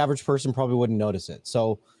the average person probably wouldn't notice it.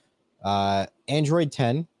 So Android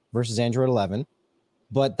 10 versus Android 11,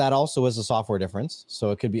 but that also is a software difference,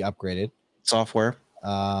 so it could be upgraded. Software.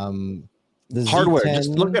 The hardware. Z10, just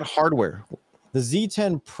look at hardware. The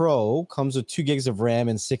Z10 Pro comes with 2 gigs of RAM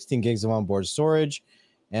and 16 gigs of onboard storage,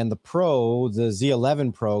 and the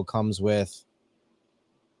Z11 Pro comes with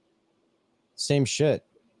same shit.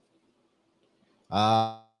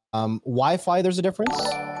 Wi-Fi, there's a difference.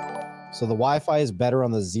 So the Wi-Fi is better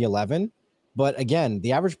on the Z11, but again,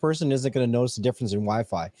 the average person isn't going to notice the difference in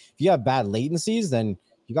Wi-Fi. If you have bad latencies, then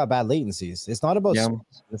you got bad latencies. It's not about speed.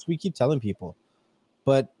 That's what we keep telling people.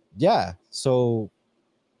 But yeah, so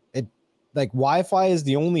it like Wi-Fi is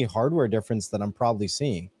the only hardware difference that I'm probably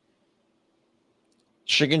seeing.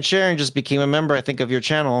 Sugar Sharon just became a member, I think, of your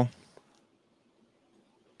channel.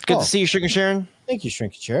 Good to see you, Sugar Sharon. Thank you,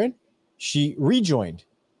 Shrink Sharon. She rejoined.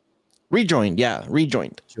 Rejoined.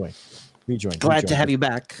 Glad to have you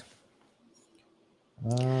back.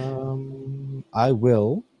 I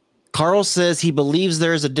will. Carl says he believes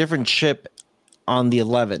there is a different chip on the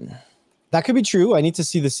 11. That could be true. I need to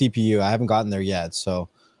see the CPU. I haven't gotten there yet. So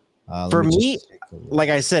for me, like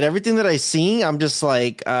I said, everything that I see, I'm just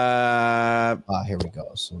like, here we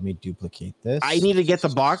go. So let me duplicate this. I need to get the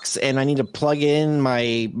box and I need to plug in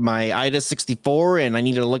my IDA 64 and I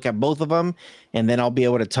need to look at both of them, and then I'll be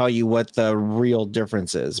able to tell you what the real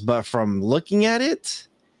difference is. But from looking at it,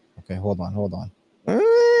 okay, hold on.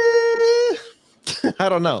 I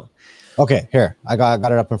don't know. Okay, here I got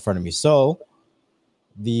it up in front of me. So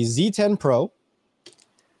the Z10 Pro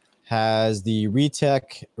has the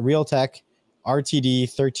Realtek RTD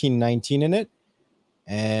 1319 in it,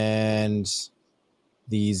 and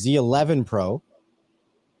the Z11 Pro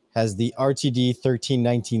has the RTD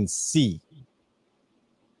 1319C.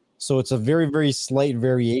 So it's a very, very slight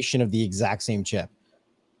variation of the exact same chip.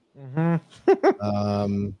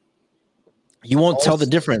 Mm-hmm. You won't tell the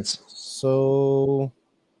difference. So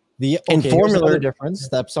the formula difference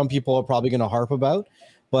that some people are probably going to harp about,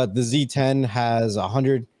 but the Z10 has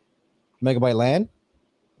 100 megabyte LAN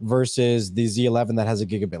versus the Z11 that has a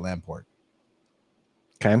gigabit LAN port.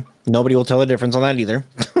 Okay. Nobody will tell the difference on that either.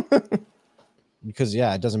 Because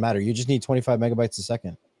it doesn't matter. You just need 25 megabytes a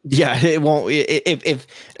second. Yeah, it won't.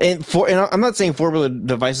 And I'm not saying formula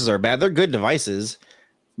devices are bad. They're good devices,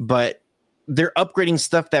 but they're upgrading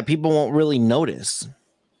stuff that people won't really notice.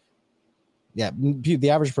 Yeah, the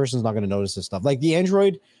average person is not going to notice this stuff. Like the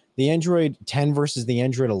Android 10 versus the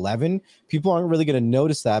Android 11, people aren't really going to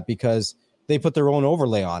notice that because they put their own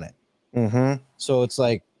overlay on it. Mm-hmm. So it's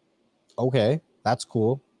like, okay, that's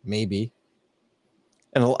cool, maybe.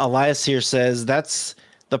 And Elias here says that's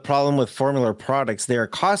the problem with Formula products. They are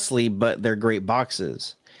costly, but they're great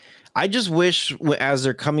boxes. I just wish, as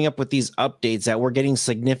they're coming up with these updates, that we're getting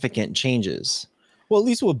significant changes. Well, at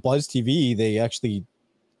least with Buzz TV, they actually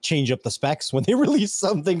change up the specs when they release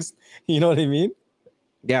some things. You know what I mean?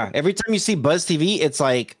 Yeah. Every time you see Buzz TV, it's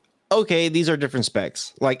like, okay, these are different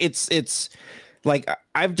specs. Like it's like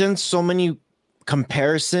I've done so many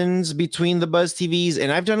comparisons between the Buzz TVs,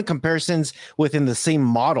 and I've done comparisons within the same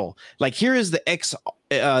model. Like here is the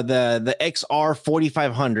the XR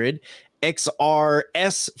 4500,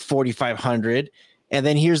 XRS 4500, and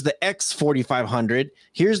then here's the X 4500.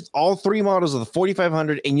 Here's all three models of the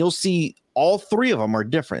 4500, and you'll see all three of them are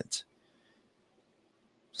different.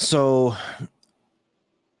 So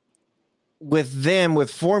with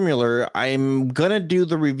Formula, I'm gonna do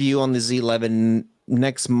the review on the Z11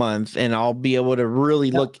 next month, and I'll be able to really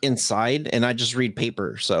look inside and not just read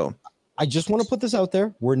paper. So I just want to put this out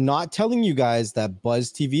there. We're not telling you guys that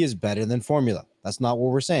Buzz TV is better than Formula. That's not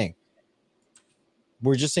what we're saying.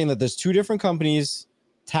 We're just saying that there's two different companies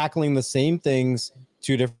tackling the same things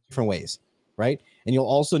two different ways, right? And you'll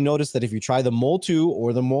also notice that if you try the Mole 2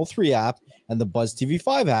 or the Mole 3 app and the Buzz TV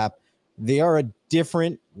 5 app, they are a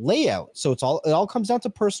different layout. So it all comes down to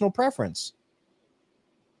personal preference.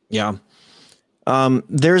 Yeah.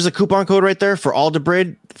 There's a coupon code right there for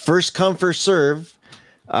Aldebrid. First come, first serve.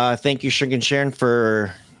 Thank you, Shrink and Sharon,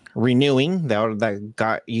 for renewing.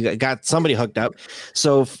 That got somebody hooked up.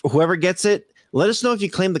 So whoever gets it, let us know if you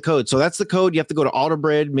claim the code. So that's the code. You have to go to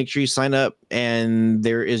Aldebrid, make sure you sign up, and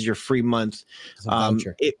there is your free month.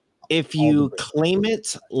 If you claim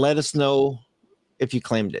it, let us know if you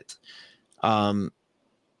claimed it.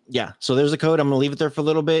 Yeah, so there's a code. I'm gonna leave it there for a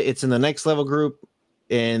little bit. It's in the Next Level group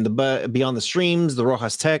and the Beyond the Streams, the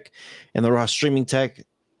Rojas Tech, and the Rojas Streaming Tech.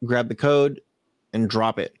 Grab the code and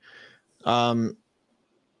drop it.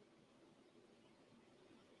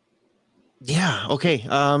 Yeah, okay.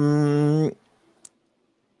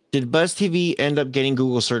 Did Buzz TV end up getting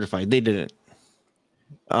Google certified? They didn't.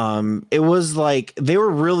 It was like they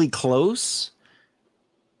were really close.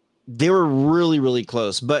 They were really, really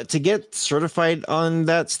close. But to get certified on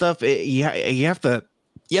that stuff, you have to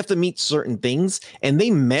meet certain things, and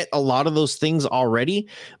they met a lot of those things already.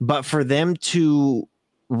 But for them to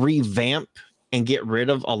revamp and get rid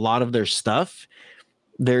of a lot of their stuff,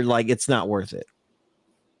 they're like, it's not worth it.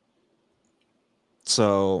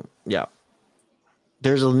 So yeah,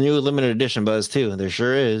 there's a new limited edition Buzz too. There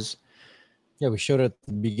sure is. Yeah, we showed it at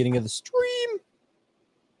the beginning of the stream.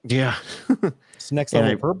 Yeah. It's Next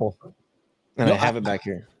Level purple. And I have it back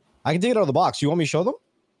here. I can take it out of the box. You want me to show them?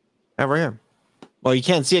 Over here. Well, you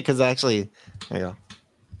can't see it because actually, there you go.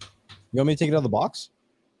 You want me to take it out of the box?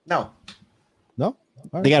 No. No?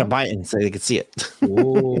 They got to buy it so they can see it.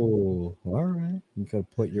 Oh, all right. You got to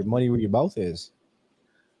put your money where your mouth is.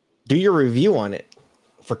 Do your review on it,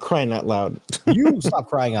 for crying out loud. You stop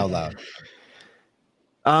crying out loud.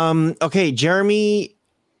 Okay, Jeremy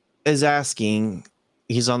is asking,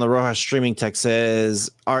 he's on the Rojas Streaming Tech,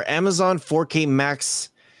 says, are Amazon 4K Max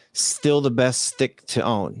still the best stick to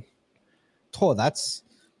own? Oh, that's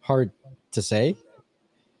hard to say.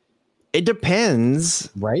 It depends.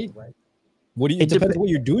 Right? It depends what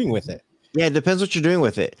you're doing with it. Yeah, it depends what you're doing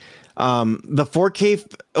with it. The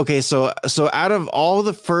 4K, okay, so out of all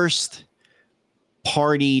the first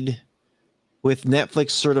partied with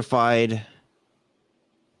Netflix certified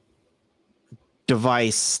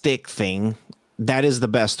device stick thing, that is the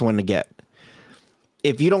best one to get.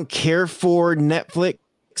 If you don't care for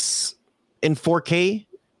Netflix in 4K,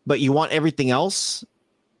 but you want everything else,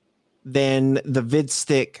 then the vid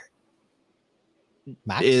stick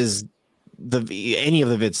is any of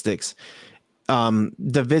the vid sticks.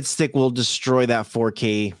 The vid stick will destroy that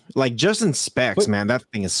 4K. Like just in specs, man, that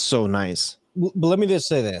thing is so nice. But let me just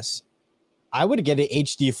say this. I would get an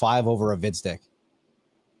HD5 over a vid stick.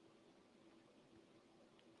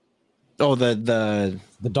 Oh, the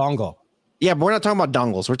dongle. Yeah, but we're not talking about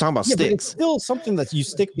dongles. We're talking about sticks. But it's still something that you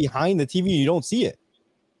stick behind the TV and you don't see it.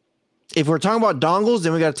 If we're talking about dongles,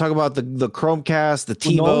 then we got to talk about the Chromecast, the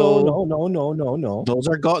TiVo. No. Those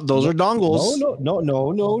are dongles. No.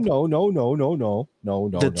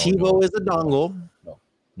 The TiVo is a dongle.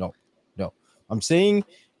 No. I'm saying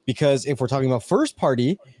because if we're talking about first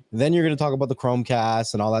party, then you're going to talk about the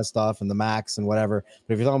Chromecast and all that stuff and the Macs and whatever.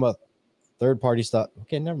 But if you're talking about third party stuff,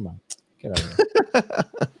 okay, never mind. Get out of here.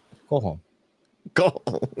 Go home. Go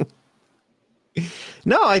home.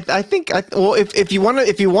 No, I think if you want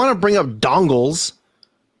to bring up dongles,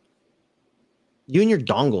 you and your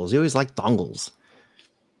dongles, you always like dongles.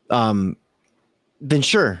 Then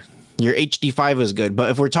sure, your HD5 is good.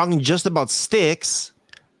 But if we're talking just about sticks,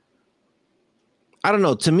 I don't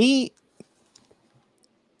know. To me,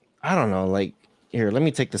 I don't know. Like here, let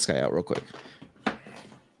me take this guy out real quick.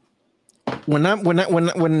 When I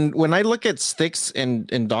look at sticks and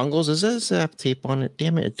dongles, does this have tape on it?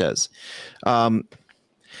 Damn it, it does. I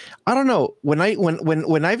don't know. When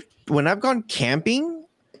I've gone camping,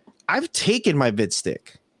 I've taken my vid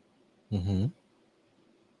stick. Mm-hmm.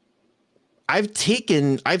 I've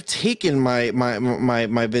taken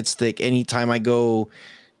my vid stick anytime I go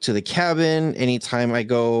to the cabin, anytime I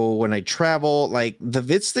go when I travel. Like the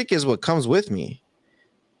vid stick is what comes with me.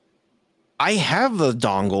 I have the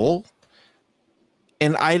dongle.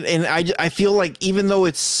 And I feel like even though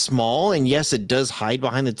it's small and yes, it does hide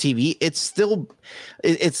behind the TV, it's still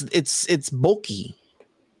it's bulky.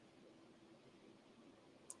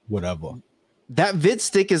 Whatever. That vid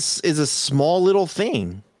stick is a small little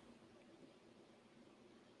thing.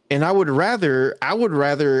 And I would rather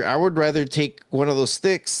take one of those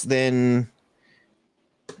sticks than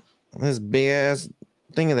this big ass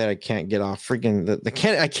thing that I can't get off. Freaking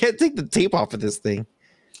I can't take the tape off of this thing.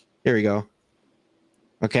 Here we go.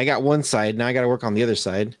 Okay, I got one side. Now I got to work on the other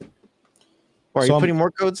side. Or are So you I'm- putting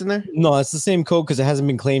more codes in there? No, it's the same code because it hasn't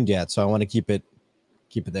been claimed yet. So I want to keep it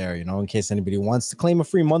there, in case anybody wants to claim a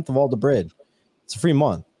free month of All the Bread. It's a free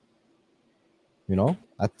month.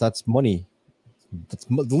 That's money. That's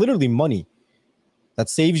literally money. That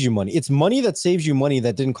saves you money. It's money that saves you money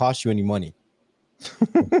that didn't cost you any money.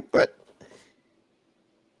 What?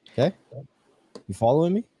 Okay, you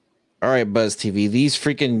following me? All right, Buzz TV. These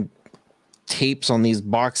freaking tapes on these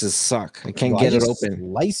boxes suck. I can't Well, get I it just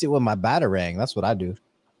open. Slice it with my Batarang. That's what I do.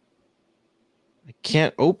 I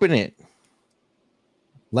can't open it.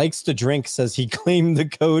 Likes to drink says he claimed the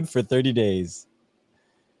code for 30 days.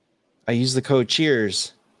 I use the code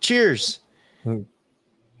Cheers. Cheers. Hmm.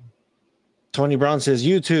 Tony Brown says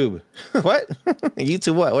YouTube. What?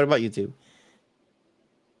 YouTube what? What about YouTube?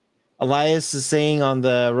 Elias is saying on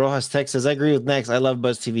the Rojas text says, I agree with Next. I love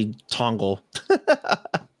Buzz TV Tongle.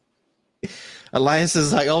 Elias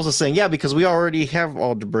is like also saying, yeah, because we already have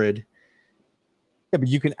all the bread. Yeah, but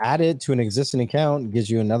you can add it to an existing account. It gives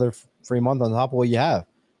you another free month on top of what you have.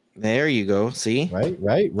 There you go. See?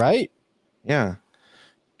 Right. Yeah.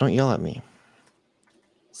 Don't yell at me.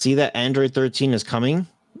 See that Android 13 is coming?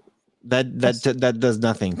 That does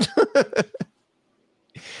nothing.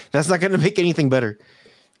 That's not going to make anything better.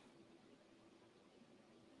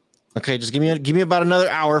 Okay, just give me about another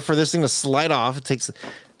hour for this thing to slide off. It takes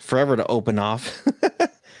forever to open off.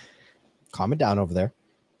 Calm it down over there.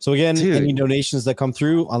 So again, Dude. any donations that come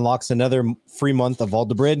through unlocks another free month of All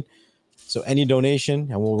the Bread. So any donation,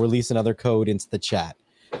 and we'll release another code into the chat.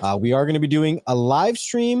 We are going to be doing a live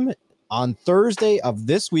stream on Thursday of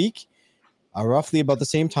this week, roughly about the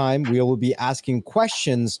same time. We will be asking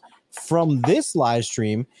questions from this live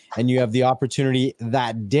stream, and you have the opportunity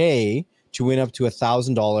that day to win up to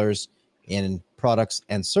 $1,000 in products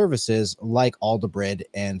and services like All the Bread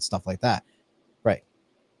and stuff like that. Right.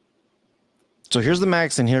 So here's the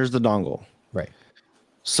Max and here's the dongle. Right.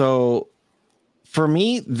 So for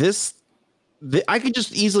me, I could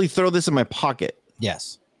just easily throw this in my pocket.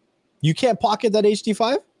 Yes. You can't pocket that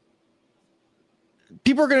HD5?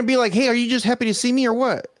 People are going to be like, hey, are you just happy to see me or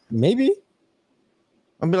what? Maybe.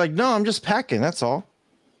 I'll be like, no, I'm just packing. That's all.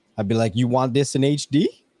 I'd be like, you want this in HD?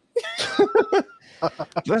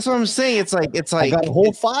 That's what I'm saying. It's like I got a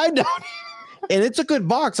whole 5 down. and it's a good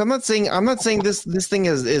box. I'm not saying this thing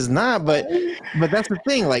is not, but that's the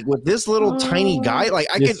thing. Like with this little tiny guy, like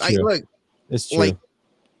I look, It's true. like,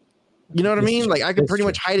 you know what I mean? True. Like I could It's pretty true.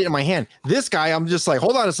 much hide it in my hand. This guy, I'm just like,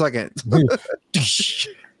 hold on a second.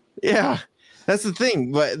 Yeah, that's the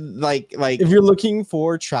thing. But like If you're looking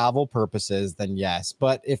for travel purposes, then yes.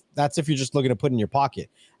 But if you're just looking to put in your pocket,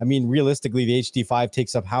 I mean, realistically, the HD5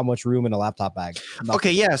 takes up how much room in a laptop bag? Nothing.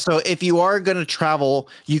 okay, yeah. So if you are gonna travel,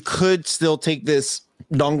 you could still take this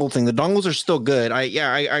dongle thing. The dongles are still good. I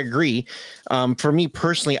agree. For me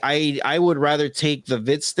personally, I would rather take the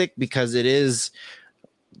VidStick because it is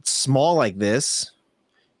small like this,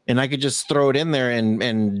 and I could just throw it in there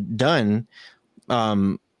and done.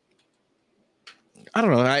 I don't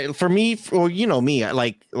know. For me, you know me, I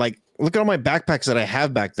like look at all my backpacks that I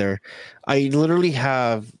have back there. I literally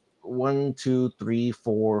have 1, 2, 3,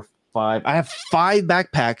 4, 5. I have 5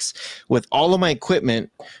 backpacks with all of my equipment.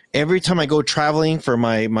 Every time I go traveling for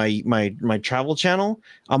my travel channel,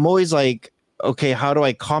 I'm always like, okay, how do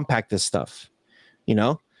I compact this stuff? You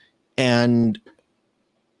know, and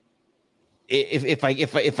if it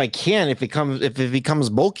becomes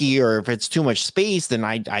bulky or if it's too much space, then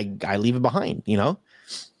I leave it behind. You know,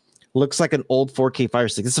 looks like an old 4K Fire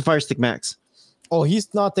Stick. This is a Fire Stick Max. Oh,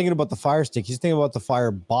 he's not thinking about the Fire Stick. He's thinking about the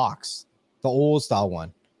Fire Box, the old style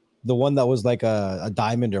one, the one that was like a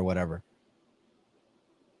diamond or whatever.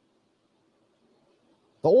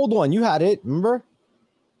 The old one, you had it, remember?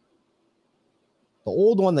 The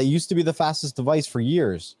old one that used to be the fastest device for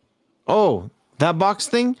years. Oh, that box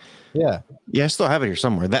thing. Yeah. Yeah, I still have it here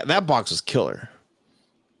somewhere. That box is killer.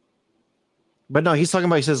 But no, he's talking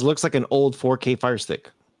about. He says looks like an old 4K Fire Stick.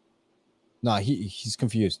 No, he's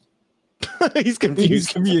confused. He's confused. He's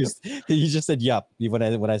confused. He just said yup. When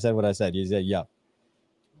I said what I said, he said yup.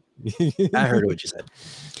 I heard what you said.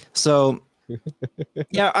 So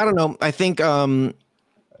yeah, I don't know. I think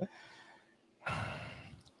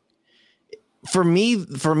for me,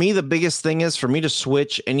 the biggest thing is for me to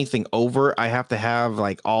switch anything over, I have to have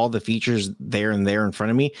like all the features there and there in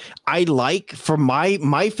front of me. I like for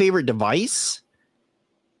my favorite device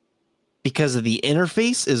because of the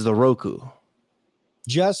interface is the Roku.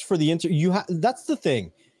 Just for the that's the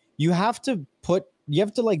thing. You have to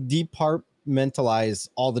like departmentalize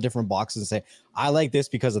all the different boxes and say, I like this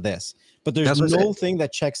because of this. But there's no thing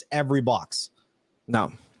that checks every box.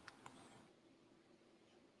 No.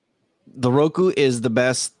 The Roku is the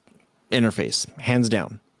best interface, hands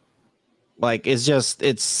down. Like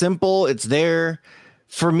it's simple, it's there.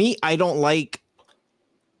 For me, I don't like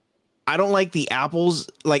the Apple's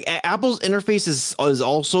interface is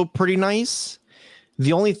also pretty nice.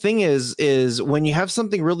 The only thing is when you have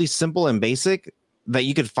something really simple and basic that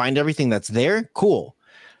you could find everything that's there, cool.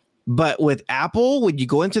 But with Apple, when you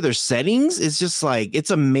go into their settings, it's just like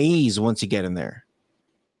it's a maze once you get in there.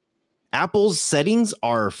 Apple's settings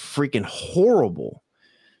are freaking horrible.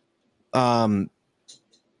 I'd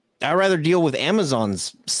rather deal with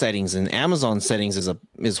Amazon's settings, and Amazon settings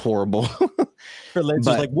is horrible. Lance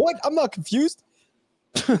is like, what? I'm not confused.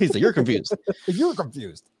 He's like, you're confused. You're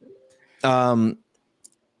confused.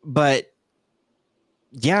 But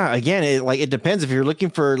yeah, again, it depends. If you're looking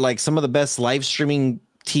for like some of the best live streaming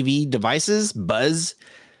TV devices, Buzz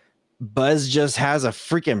just has a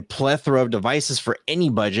freaking plethora of devices for any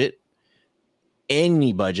budget.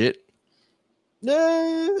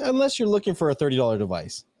 Unless you're looking for a $30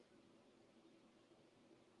 device.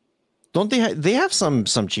 Don't they have some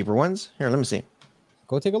cheaper ones? Here, let me see.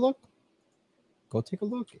 Go take a look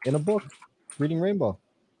in a book. Reading Rainbow.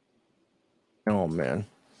 Oh man.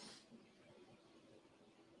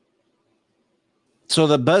 So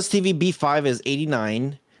the Buzz TV B5 is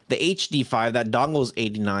 $89. The HD5, that dongle is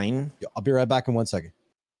 $89. I'll be right back in 1 second.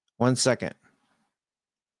 1 second.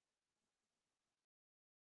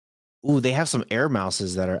 Ooh, they have some Air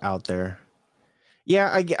mouses that are out there.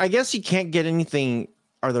 Yeah, I guess you can't get anything.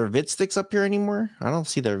 Are there Vid sticks up here anymore? I don't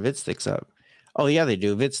see their Vid sticks up. Oh yeah, they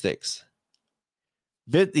do. Vid sticks.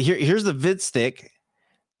 Here's the Vid stick.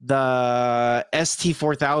 The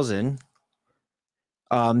ST4000.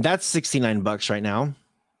 That's $69 right now.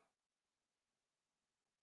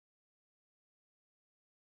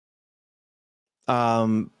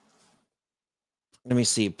 Let me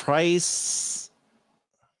see. Price.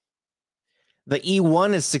 The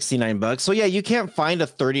E1 is $69. So yeah, you can't find a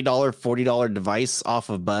 $30, $40 device off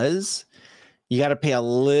of Buzz. You got to pay a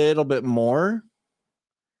little bit more.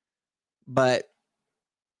 But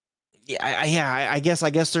yeah, I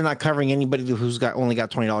guess they're not covering anybody who's only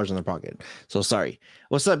got $20 in their pocket. So sorry.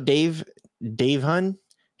 What's up, Dave? Dave Hun?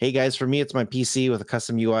 Hey guys, for me, it's my PC with a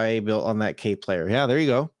custom UI built on that K player. Yeah, there you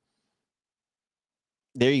go.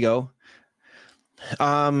 There you go.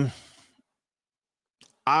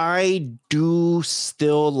 I do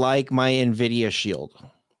still like my NVIDIA Shield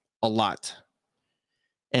a lot.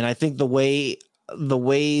 And I think the way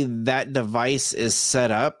that device is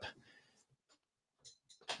set up,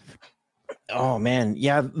 oh man,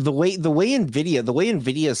 yeah, the way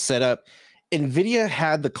NVIDIA is set up, NVIDIA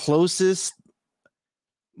had the closest,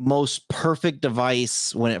 most perfect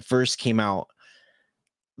device when it first came out.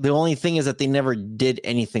 The only thing is that they never did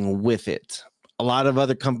anything with it. A lot of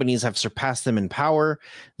other companies have surpassed them in power.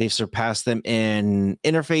 They've surpassed them in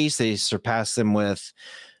interface. They surpassed them with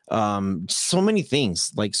so many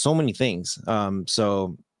things.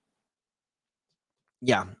 So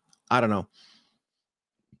yeah, I don't know.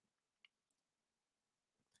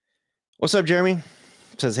 What's up, Jeremy?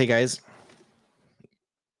 Says, hey guys.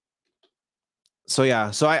 So yeah,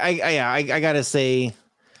 so I gotta say,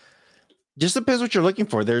 just depends what you're looking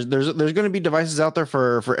for. There's going to be devices out there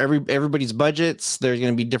for everybody's budgets. There's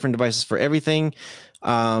going to be different devices for everything.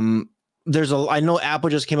 I know Apple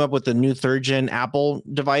just came up with the new 3rd gen Apple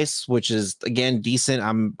device, which is again decent.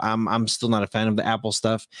 I'm still not a fan of the Apple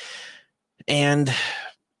stuff, and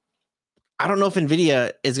I don't know if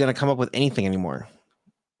NVIDIA is going to come up with anything anymore.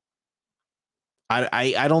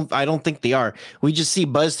 I don't think they are. We just see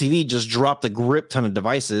Buzz TV just drop the grip ton of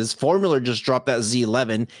devices. Formula just dropped that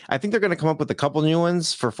Z11. I think they're going to come up with a couple new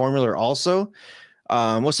ones for Formula also.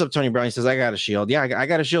 What's up, Tony Brown? He says, I got a Shield. Yeah, I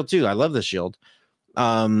got a Shield too. I love the Shield.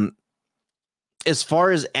 As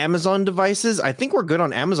far as Amazon devices, I think we're good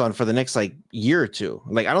on Amazon for the next year or two.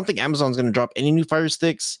 I don't think Amazon's going to drop any new Fire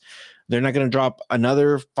Sticks. They're not going to drop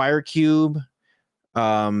another Fire Cube.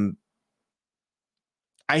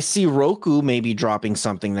 I see Roku maybe dropping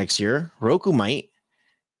something next year. Roku might.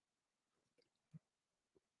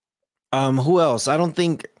 Who else? I don't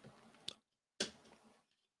think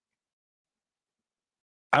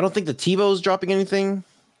the TiVo is dropping anything.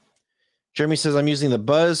 Jeremy says, I'm using the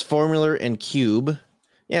Buzz, Formula, and Cube.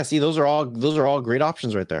 Yeah, see, those are all great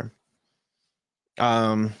options right there.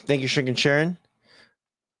 Thank you, Shrink and Sharon.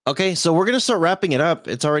 Okay, so we're gonna start wrapping it up.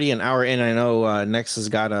 It's already an hour in. I know Nex has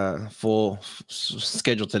got a full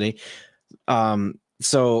schedule today.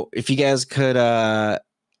 So if you guys could,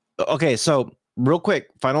 okay, so real quick,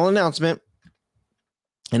 final announcement.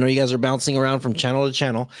 I know you guys are bouncing around from channel to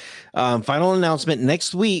channel. Final announcement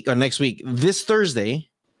this Thursday.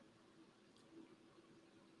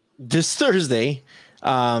 this Thursday,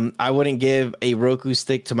 I wouldn't give a Roku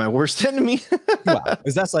stick to my worst enemy. Wow.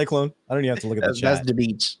 Is that Cyclone? I don't even have to look at the chat. That's the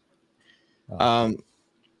beach. Oh.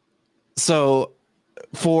 So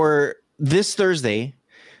for this Thursday,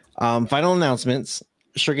 final announcements.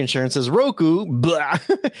 Stricken Sharon says Roku. Blah.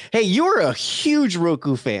 Hey, you're a huge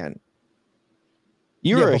Roku fan.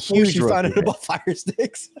 You're a huge Roku found out fan. about Fire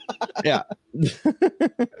Sticks. Yeah.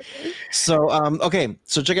 So okay,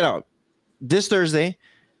 so check it out. This Thursday,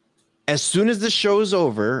 as soon as this show is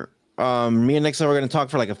over, me and Nixon are going to talk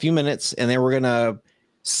for like a few minutes, and then we're going to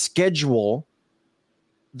schedule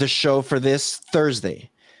the show for this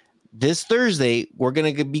Thursday. This Thursday, we're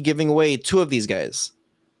going to be giving away 2 of these guys.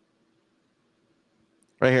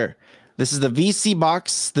 Right here. This is the VC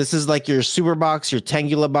box. This is like your super box, your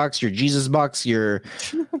Tangula box, your Jesus box, your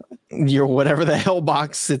whatever the hell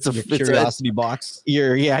box. It's a curiosity box.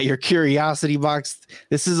 Your curiosity box.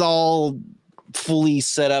 This is all fully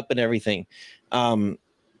set up and everything. So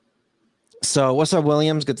what's up,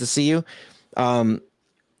 Williams? Good to see you.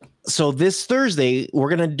 So this Thursday,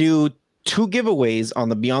 we're gonna do 2 giveaways on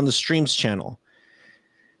the Beyond the Streams channel.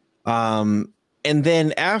 And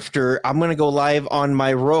then after, I'm going to go live on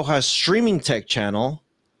my Rojas Streaming Tech channel,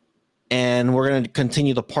 and we're going to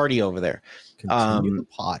continue the party over there. Continue the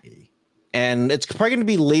party. And it's probably going to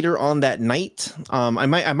be later on that night.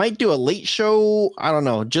 I might do a late show. I don't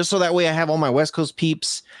know, just so that way I have all my West Coast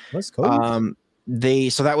peeps. West Coast. So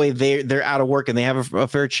that way they're out of work and they have a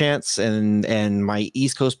fair chance, and my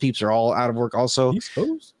East Coast peeps are all out of work also. East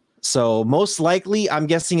Coast. So most likely, I'm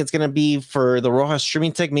guessing it's going to be for the Rojas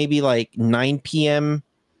Streaming Tech, maybe like 9 p.m.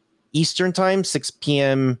 Eastern time, 6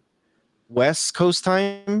 p.m. West Coast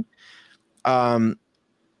time.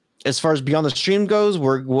 As far as Beyond the Stream goes,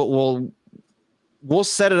 we'll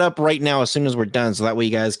set it up right now as soon as we're done, so that way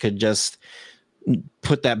you guys could just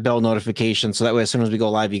put that bell notification, so that way as soon as we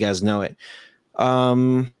go live, you guys know it.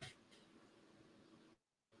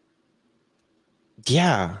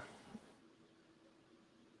 Yeah.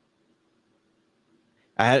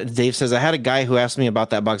 Dave says, I had a guy who asked me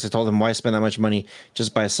about that box. I told him, why spend that much money?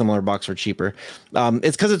 Just buy a similar box for cheaper.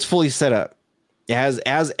 It's because it's fully set up. It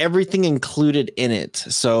has everything included in it.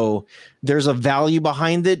 So there's a value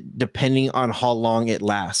behind it depending on how long it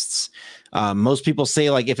lasts. Most people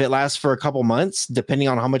say, like, if it lasts for a couple months, depending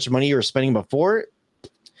on how much money you were spending before,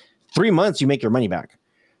 3 months, you make your money back.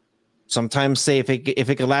 Sometimes say if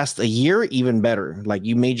it could last a year, even better. Like,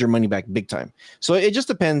 you made your money back big time. So it just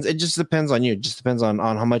depends. It just depends on you. It just depends on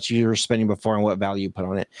how much you were spending before and what value you put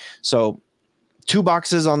on it. So 2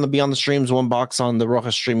 boxes on the Beyond the Streams, 1 box on the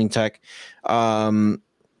Rojas Streaming Tech. And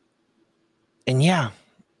yeah.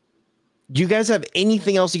 Do you guys have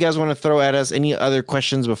anything else you guys want to throw at us? Any other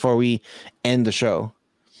questions before we end the show?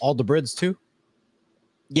 All the Brids too.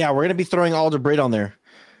 Yeah, we're gonna be throwing all the Brid on there.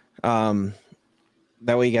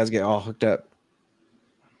 That way you guys get all hooked up.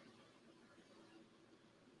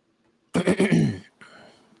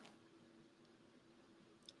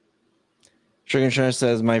 Sugar Insurance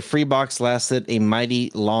says, my free box lasted a mighty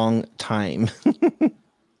long time.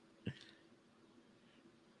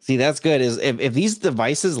 See, that's good. Is if these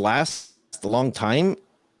devices last a long time,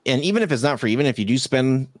 and even if it's not free, even if you do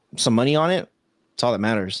spend some money on it, it's all that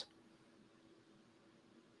matters.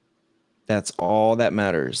 That's all that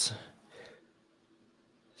matters.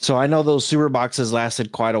 So I know those super boxes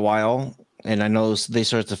lasted quite a while, and I know they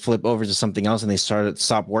started to flip over to something else, and they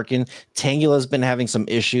stop working. Tangula's been having some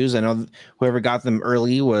issues. I know whoever got them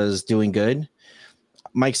early was doing good.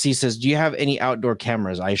 Mike C says, do you have any outdoor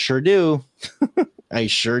cameras? I sure do. I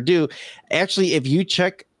sure do. Actually, if you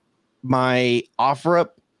check my OfferUp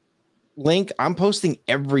link, I'm posting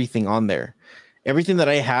everything on there. Everything that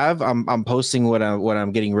I have, I'm posting what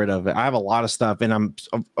I'm getting rid of. I have a lot of stuff, and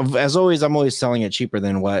as always, I'm always selling it cheaper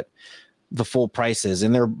than what the full price is,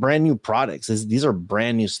 and they're brand new products. These are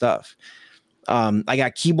brand new stuff. I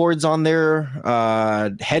got keyboards on there,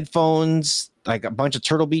 headphones, like a bunch of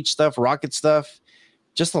Turtle Beach stuff, Rocket stuff,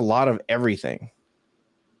 just a lot of everything.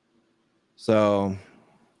 So,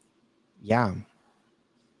 yeah.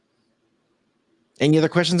 Any other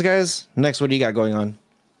questions, guys? Next, what do you got going on?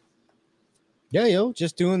 Yeah,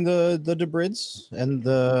 just doing the Brids and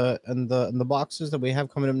the boxes that we have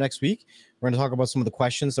coming up next week. We're going to talk about some of the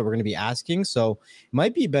questions that we're going to be asking. So it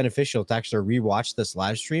might be beneficial to actually rewatch this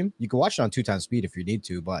live stream. You can watch it on 2x speed if you need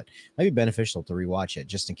to, but it might be beneficial to rewatch it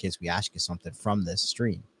just in case we ask you something from this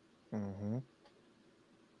stream. Mm-hmm.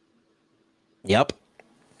 Yep.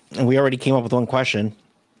 And we already came up with one question.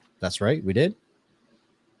 That's right. We did.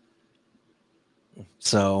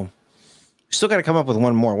 So still got to come up with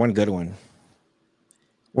one good one.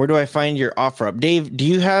 Where do I find your OfferUp? Dave, do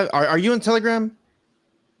you have, are you on Telegram?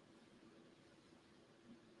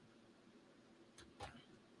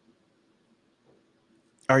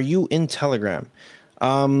 Are you in Telegram?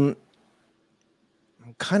 I'm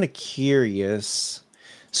kind of curious.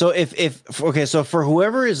 So okay, so for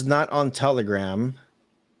whoever is not on Telegram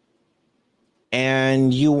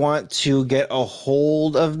and you want to get a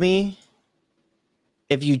hold of me,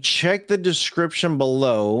 if you check the description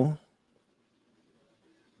below,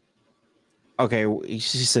 okay,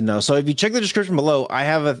 she said no. So if you check the description below, I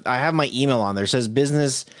have my email on there. It says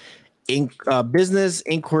business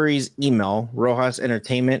inquiries email,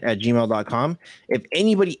 rojasentertainment@gmail.com. If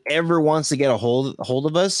anybody ever wants to get a hold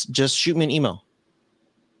of us, just shoot me an email.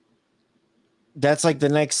 That's like the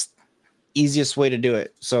next easiest way to do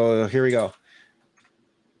it. So here we go.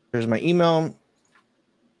 Here's my email.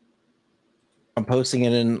 I'm posting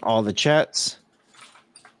it in all the chats.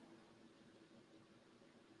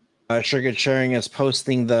 Sugar Sharing is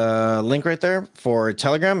posting the link right there for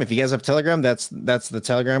Telegram. If you guys have Telegram, that's the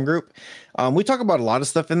Telegram group. We talk about a lot of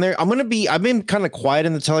stuff in there. I've been kind of quiet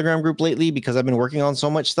in the Telegram group lately because I've been working on so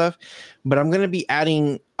much stuff, but I'm going to be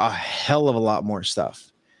adding a hell of a lot more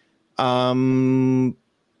stuff. Yeah.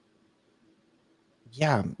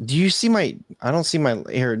 Do you see I don't see my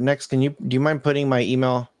here next. Do you mind putting my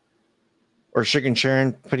email or Sugar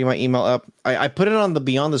Sharon putting my email up? I put it on the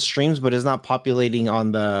Beyond the Streams, but it's not populating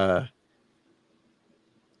on the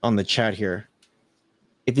chat here.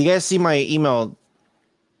 If you guys see my email,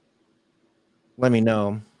 let me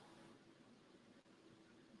know.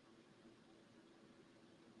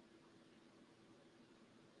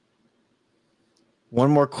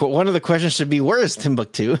 One of the questions should be, where is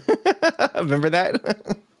Timbuktu? Remember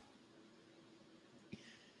that?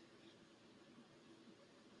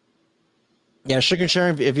 Yeah, Sugar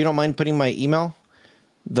Sharon, if you don't mind putting my email,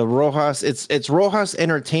 the Rojas, it's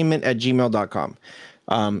rojasentertainment@gmail.com.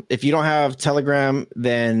 If you don't have Telegram,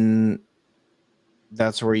 then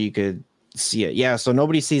that's where you could see it. Yeah, so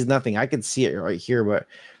nobody sees nothing. I could see it right here, but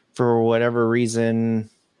for whatever reason.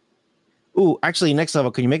 Ooh, actually, next level,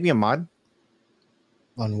 can you make me a mod?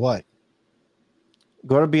 On what?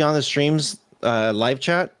 Go to Beyond the Streams live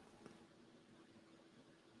chat.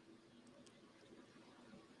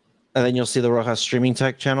 And then you'll see the Rojas Streaming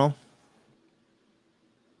Tech channel.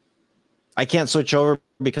 I can't switch over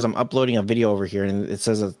because I'm uploading a video over here and it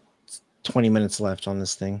says 20 minutes left on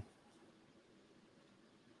this thing.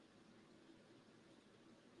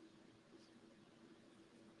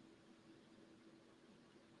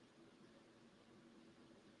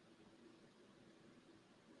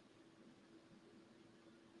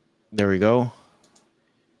 There we go.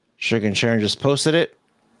 Sugar Sharon just posted it.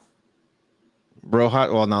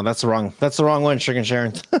 Rohat. Well, no, that's the wrong one. Sugar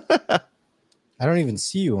Sharon. I don't even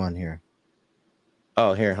see you on here.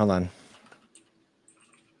 Oh, here, hold on.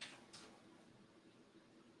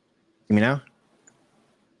 See me now?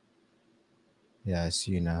 Yeah, I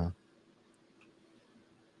see you now.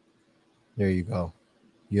 There you go.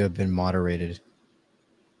 You have been moderated.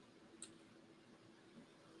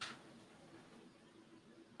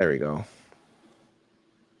 There we go.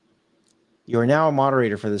 You are now a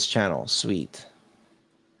moderator for this channel. Sweet.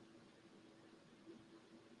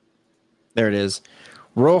 There it is.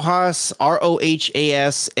 Rojas,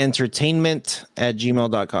 ROHAS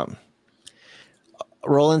entertainment@gmail.com.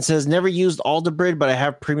 Roland says, never used Aldebride, but I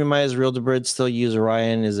have premiumized Realdebride. Still use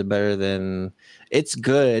Orion. Is it better than? It's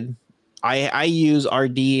good. I use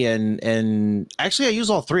RD and actually I use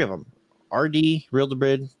all three of them. RD,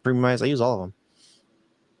 Realdebride, premiumized. I use all of them.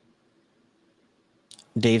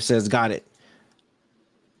 Dave says, got it.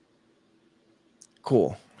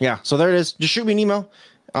 Cool. Yeah. So there it is. Just shoot me an email.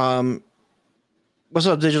 What's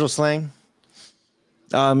up, Digital Slang?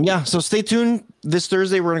 Yeah. So stay tuned. This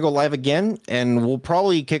Thursday we're gonna go live again, and we'll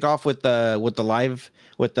probably kick off with the live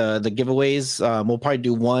with the giveaways. We'll probably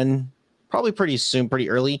do one probably pretty soon, pretty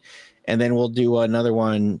early, and then we'll do another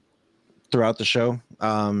one throughout the show.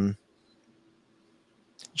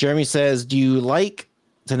 Jeremy says, do you like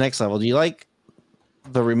the next level? Do you like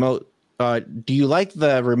the remote? Do you like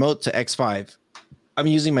the remote to X5? I'm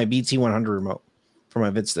using my BT100 remote for my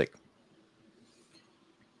VidStick.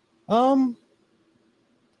 How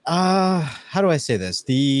do I say this?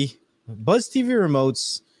 The Buzz TV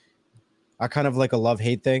remotes are kind of like a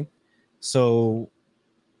love-hate thing. So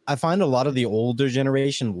I find a lot of the older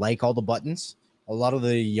generation like all the buttons. A lot of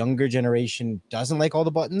the younger generation doesn't like all the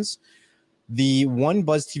buttons. The one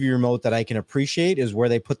Buzz TV remote that I can appreciate is where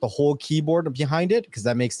they put the whole keyboard behind it, because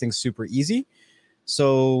that makes things super easy.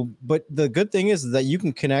 So, but the good thing is that you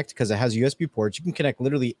can connect, because it has USB ports, you can connect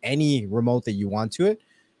literally any remote that you want to it.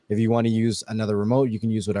 If you want to use another remote, you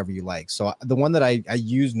can use whatever you like. So the one that I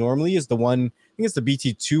use normally is the one, I think it's the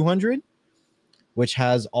BT200, which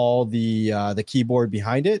has all the keyboard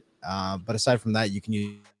behind it. But aside from that, you can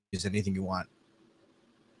use anything you want.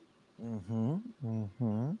 Mm-hmm.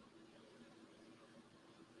 Mm-hmm.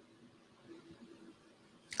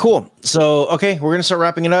 Cool. So, okay, we're gonna start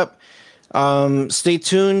wrapping it up. Stay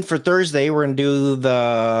tuned for Thursday. We're gonna do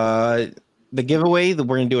the giveaway.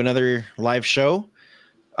 We're gonna do another live show.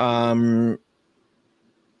 And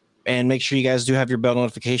make sure you guys do have your bell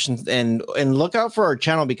notifications and look out for our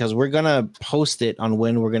channel because we're gonna post it on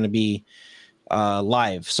when we're gonna be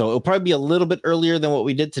live. So it'll probably be a little bit earlier than what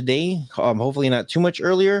we did today. Hopefully not too much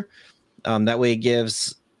earlier. That way it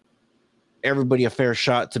gives everybody a fair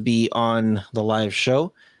shot to be on the live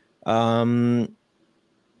show.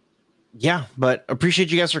 Yeah, but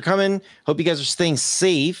appreciate you guys for coming. Hope you guys are staying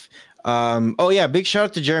safe. Oh yeah, big shout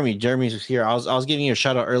out to Jeremy. Jeremy's here. I was giving you a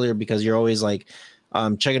shout out earlier because you're always like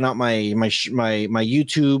checking out my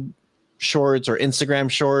YouTube shorts or Instagram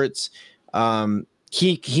shorts.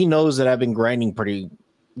 He knows that I've been grinding pretty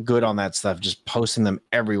good on that stuff, just posting them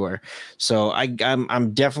everywhere. So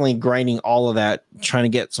I'm definitely grinding all of that, trying to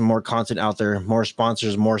get some more content out there, more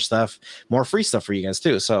sponsors, more stuff, more free stuff for you guys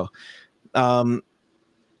too. So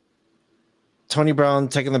Tony Brown,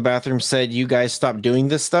 Tech in the Bathroom, said you guys stop doing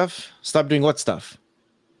this stuff. Stop doing what stuff?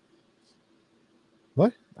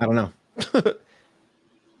 What? I don't know.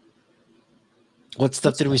 What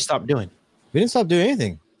stuff did we stop doing? We didn't stop doing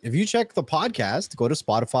anything. If you check the podcast, go to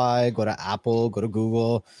Spotify, go to Apple, go to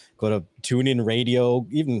Google, go to TuneIn Radio,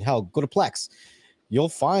 even hell, go to Plex. You'll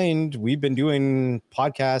find we've been doing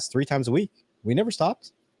podcasts 3 times a week. We never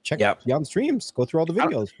stopped. Check Beyond Streams. Go through all the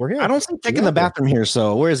videos. We're here. I don't see Tech in the Bathroom here.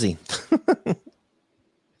 So where is he?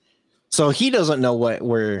 So he doesn't know what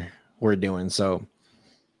we're doing. So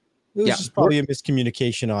it was just probably a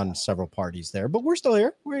miscommunication on several parties there, but we're still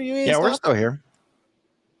here. We're still here.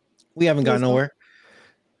 We haven't gone nowhere.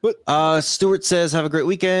 But Stuart says, have a great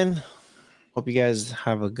weekend. Hope you guys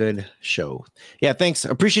have a good show. Yeah, thanks.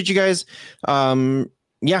 Appreciate you guys.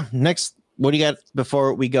 Next, what do you got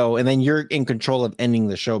before we go? And then you're in control of ending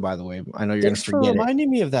the show, by the way. I know you're going to forget it. Reminding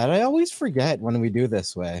me of that. I always forget when we do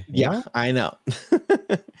this way. Yeah, I know.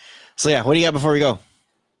 So yeah, what do you got before we go?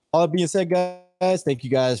 All that being said, guys, thank you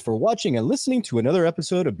guys for watching and listening to another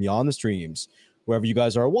episode of Beyond the Streams. Wherever you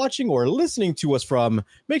guys are watching or listening to us from,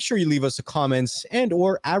 make sure you leave us a comments and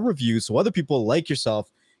or add reviews so other people like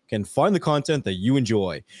yourself can find the content that you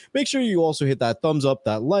enjoy. Make sure you also hit that thumbs up,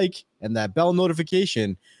 that like, and that bell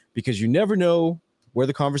notification because you never know where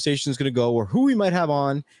the conversation is going to go or who we might have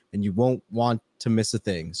on, and you won't want to miss a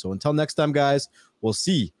thing. So until next time, guys, we'll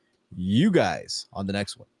see you guys on the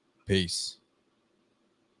next one. Peace.